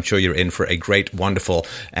classroom, I'm sure you're in for a great, wonderful,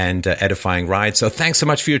 and edifying ride. So thanks so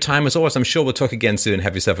much for your time. As always, I'm sure we'll talk again soon.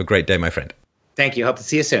 Have yourself a great day, my friend. Thank you. Hope to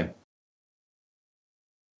see you soon.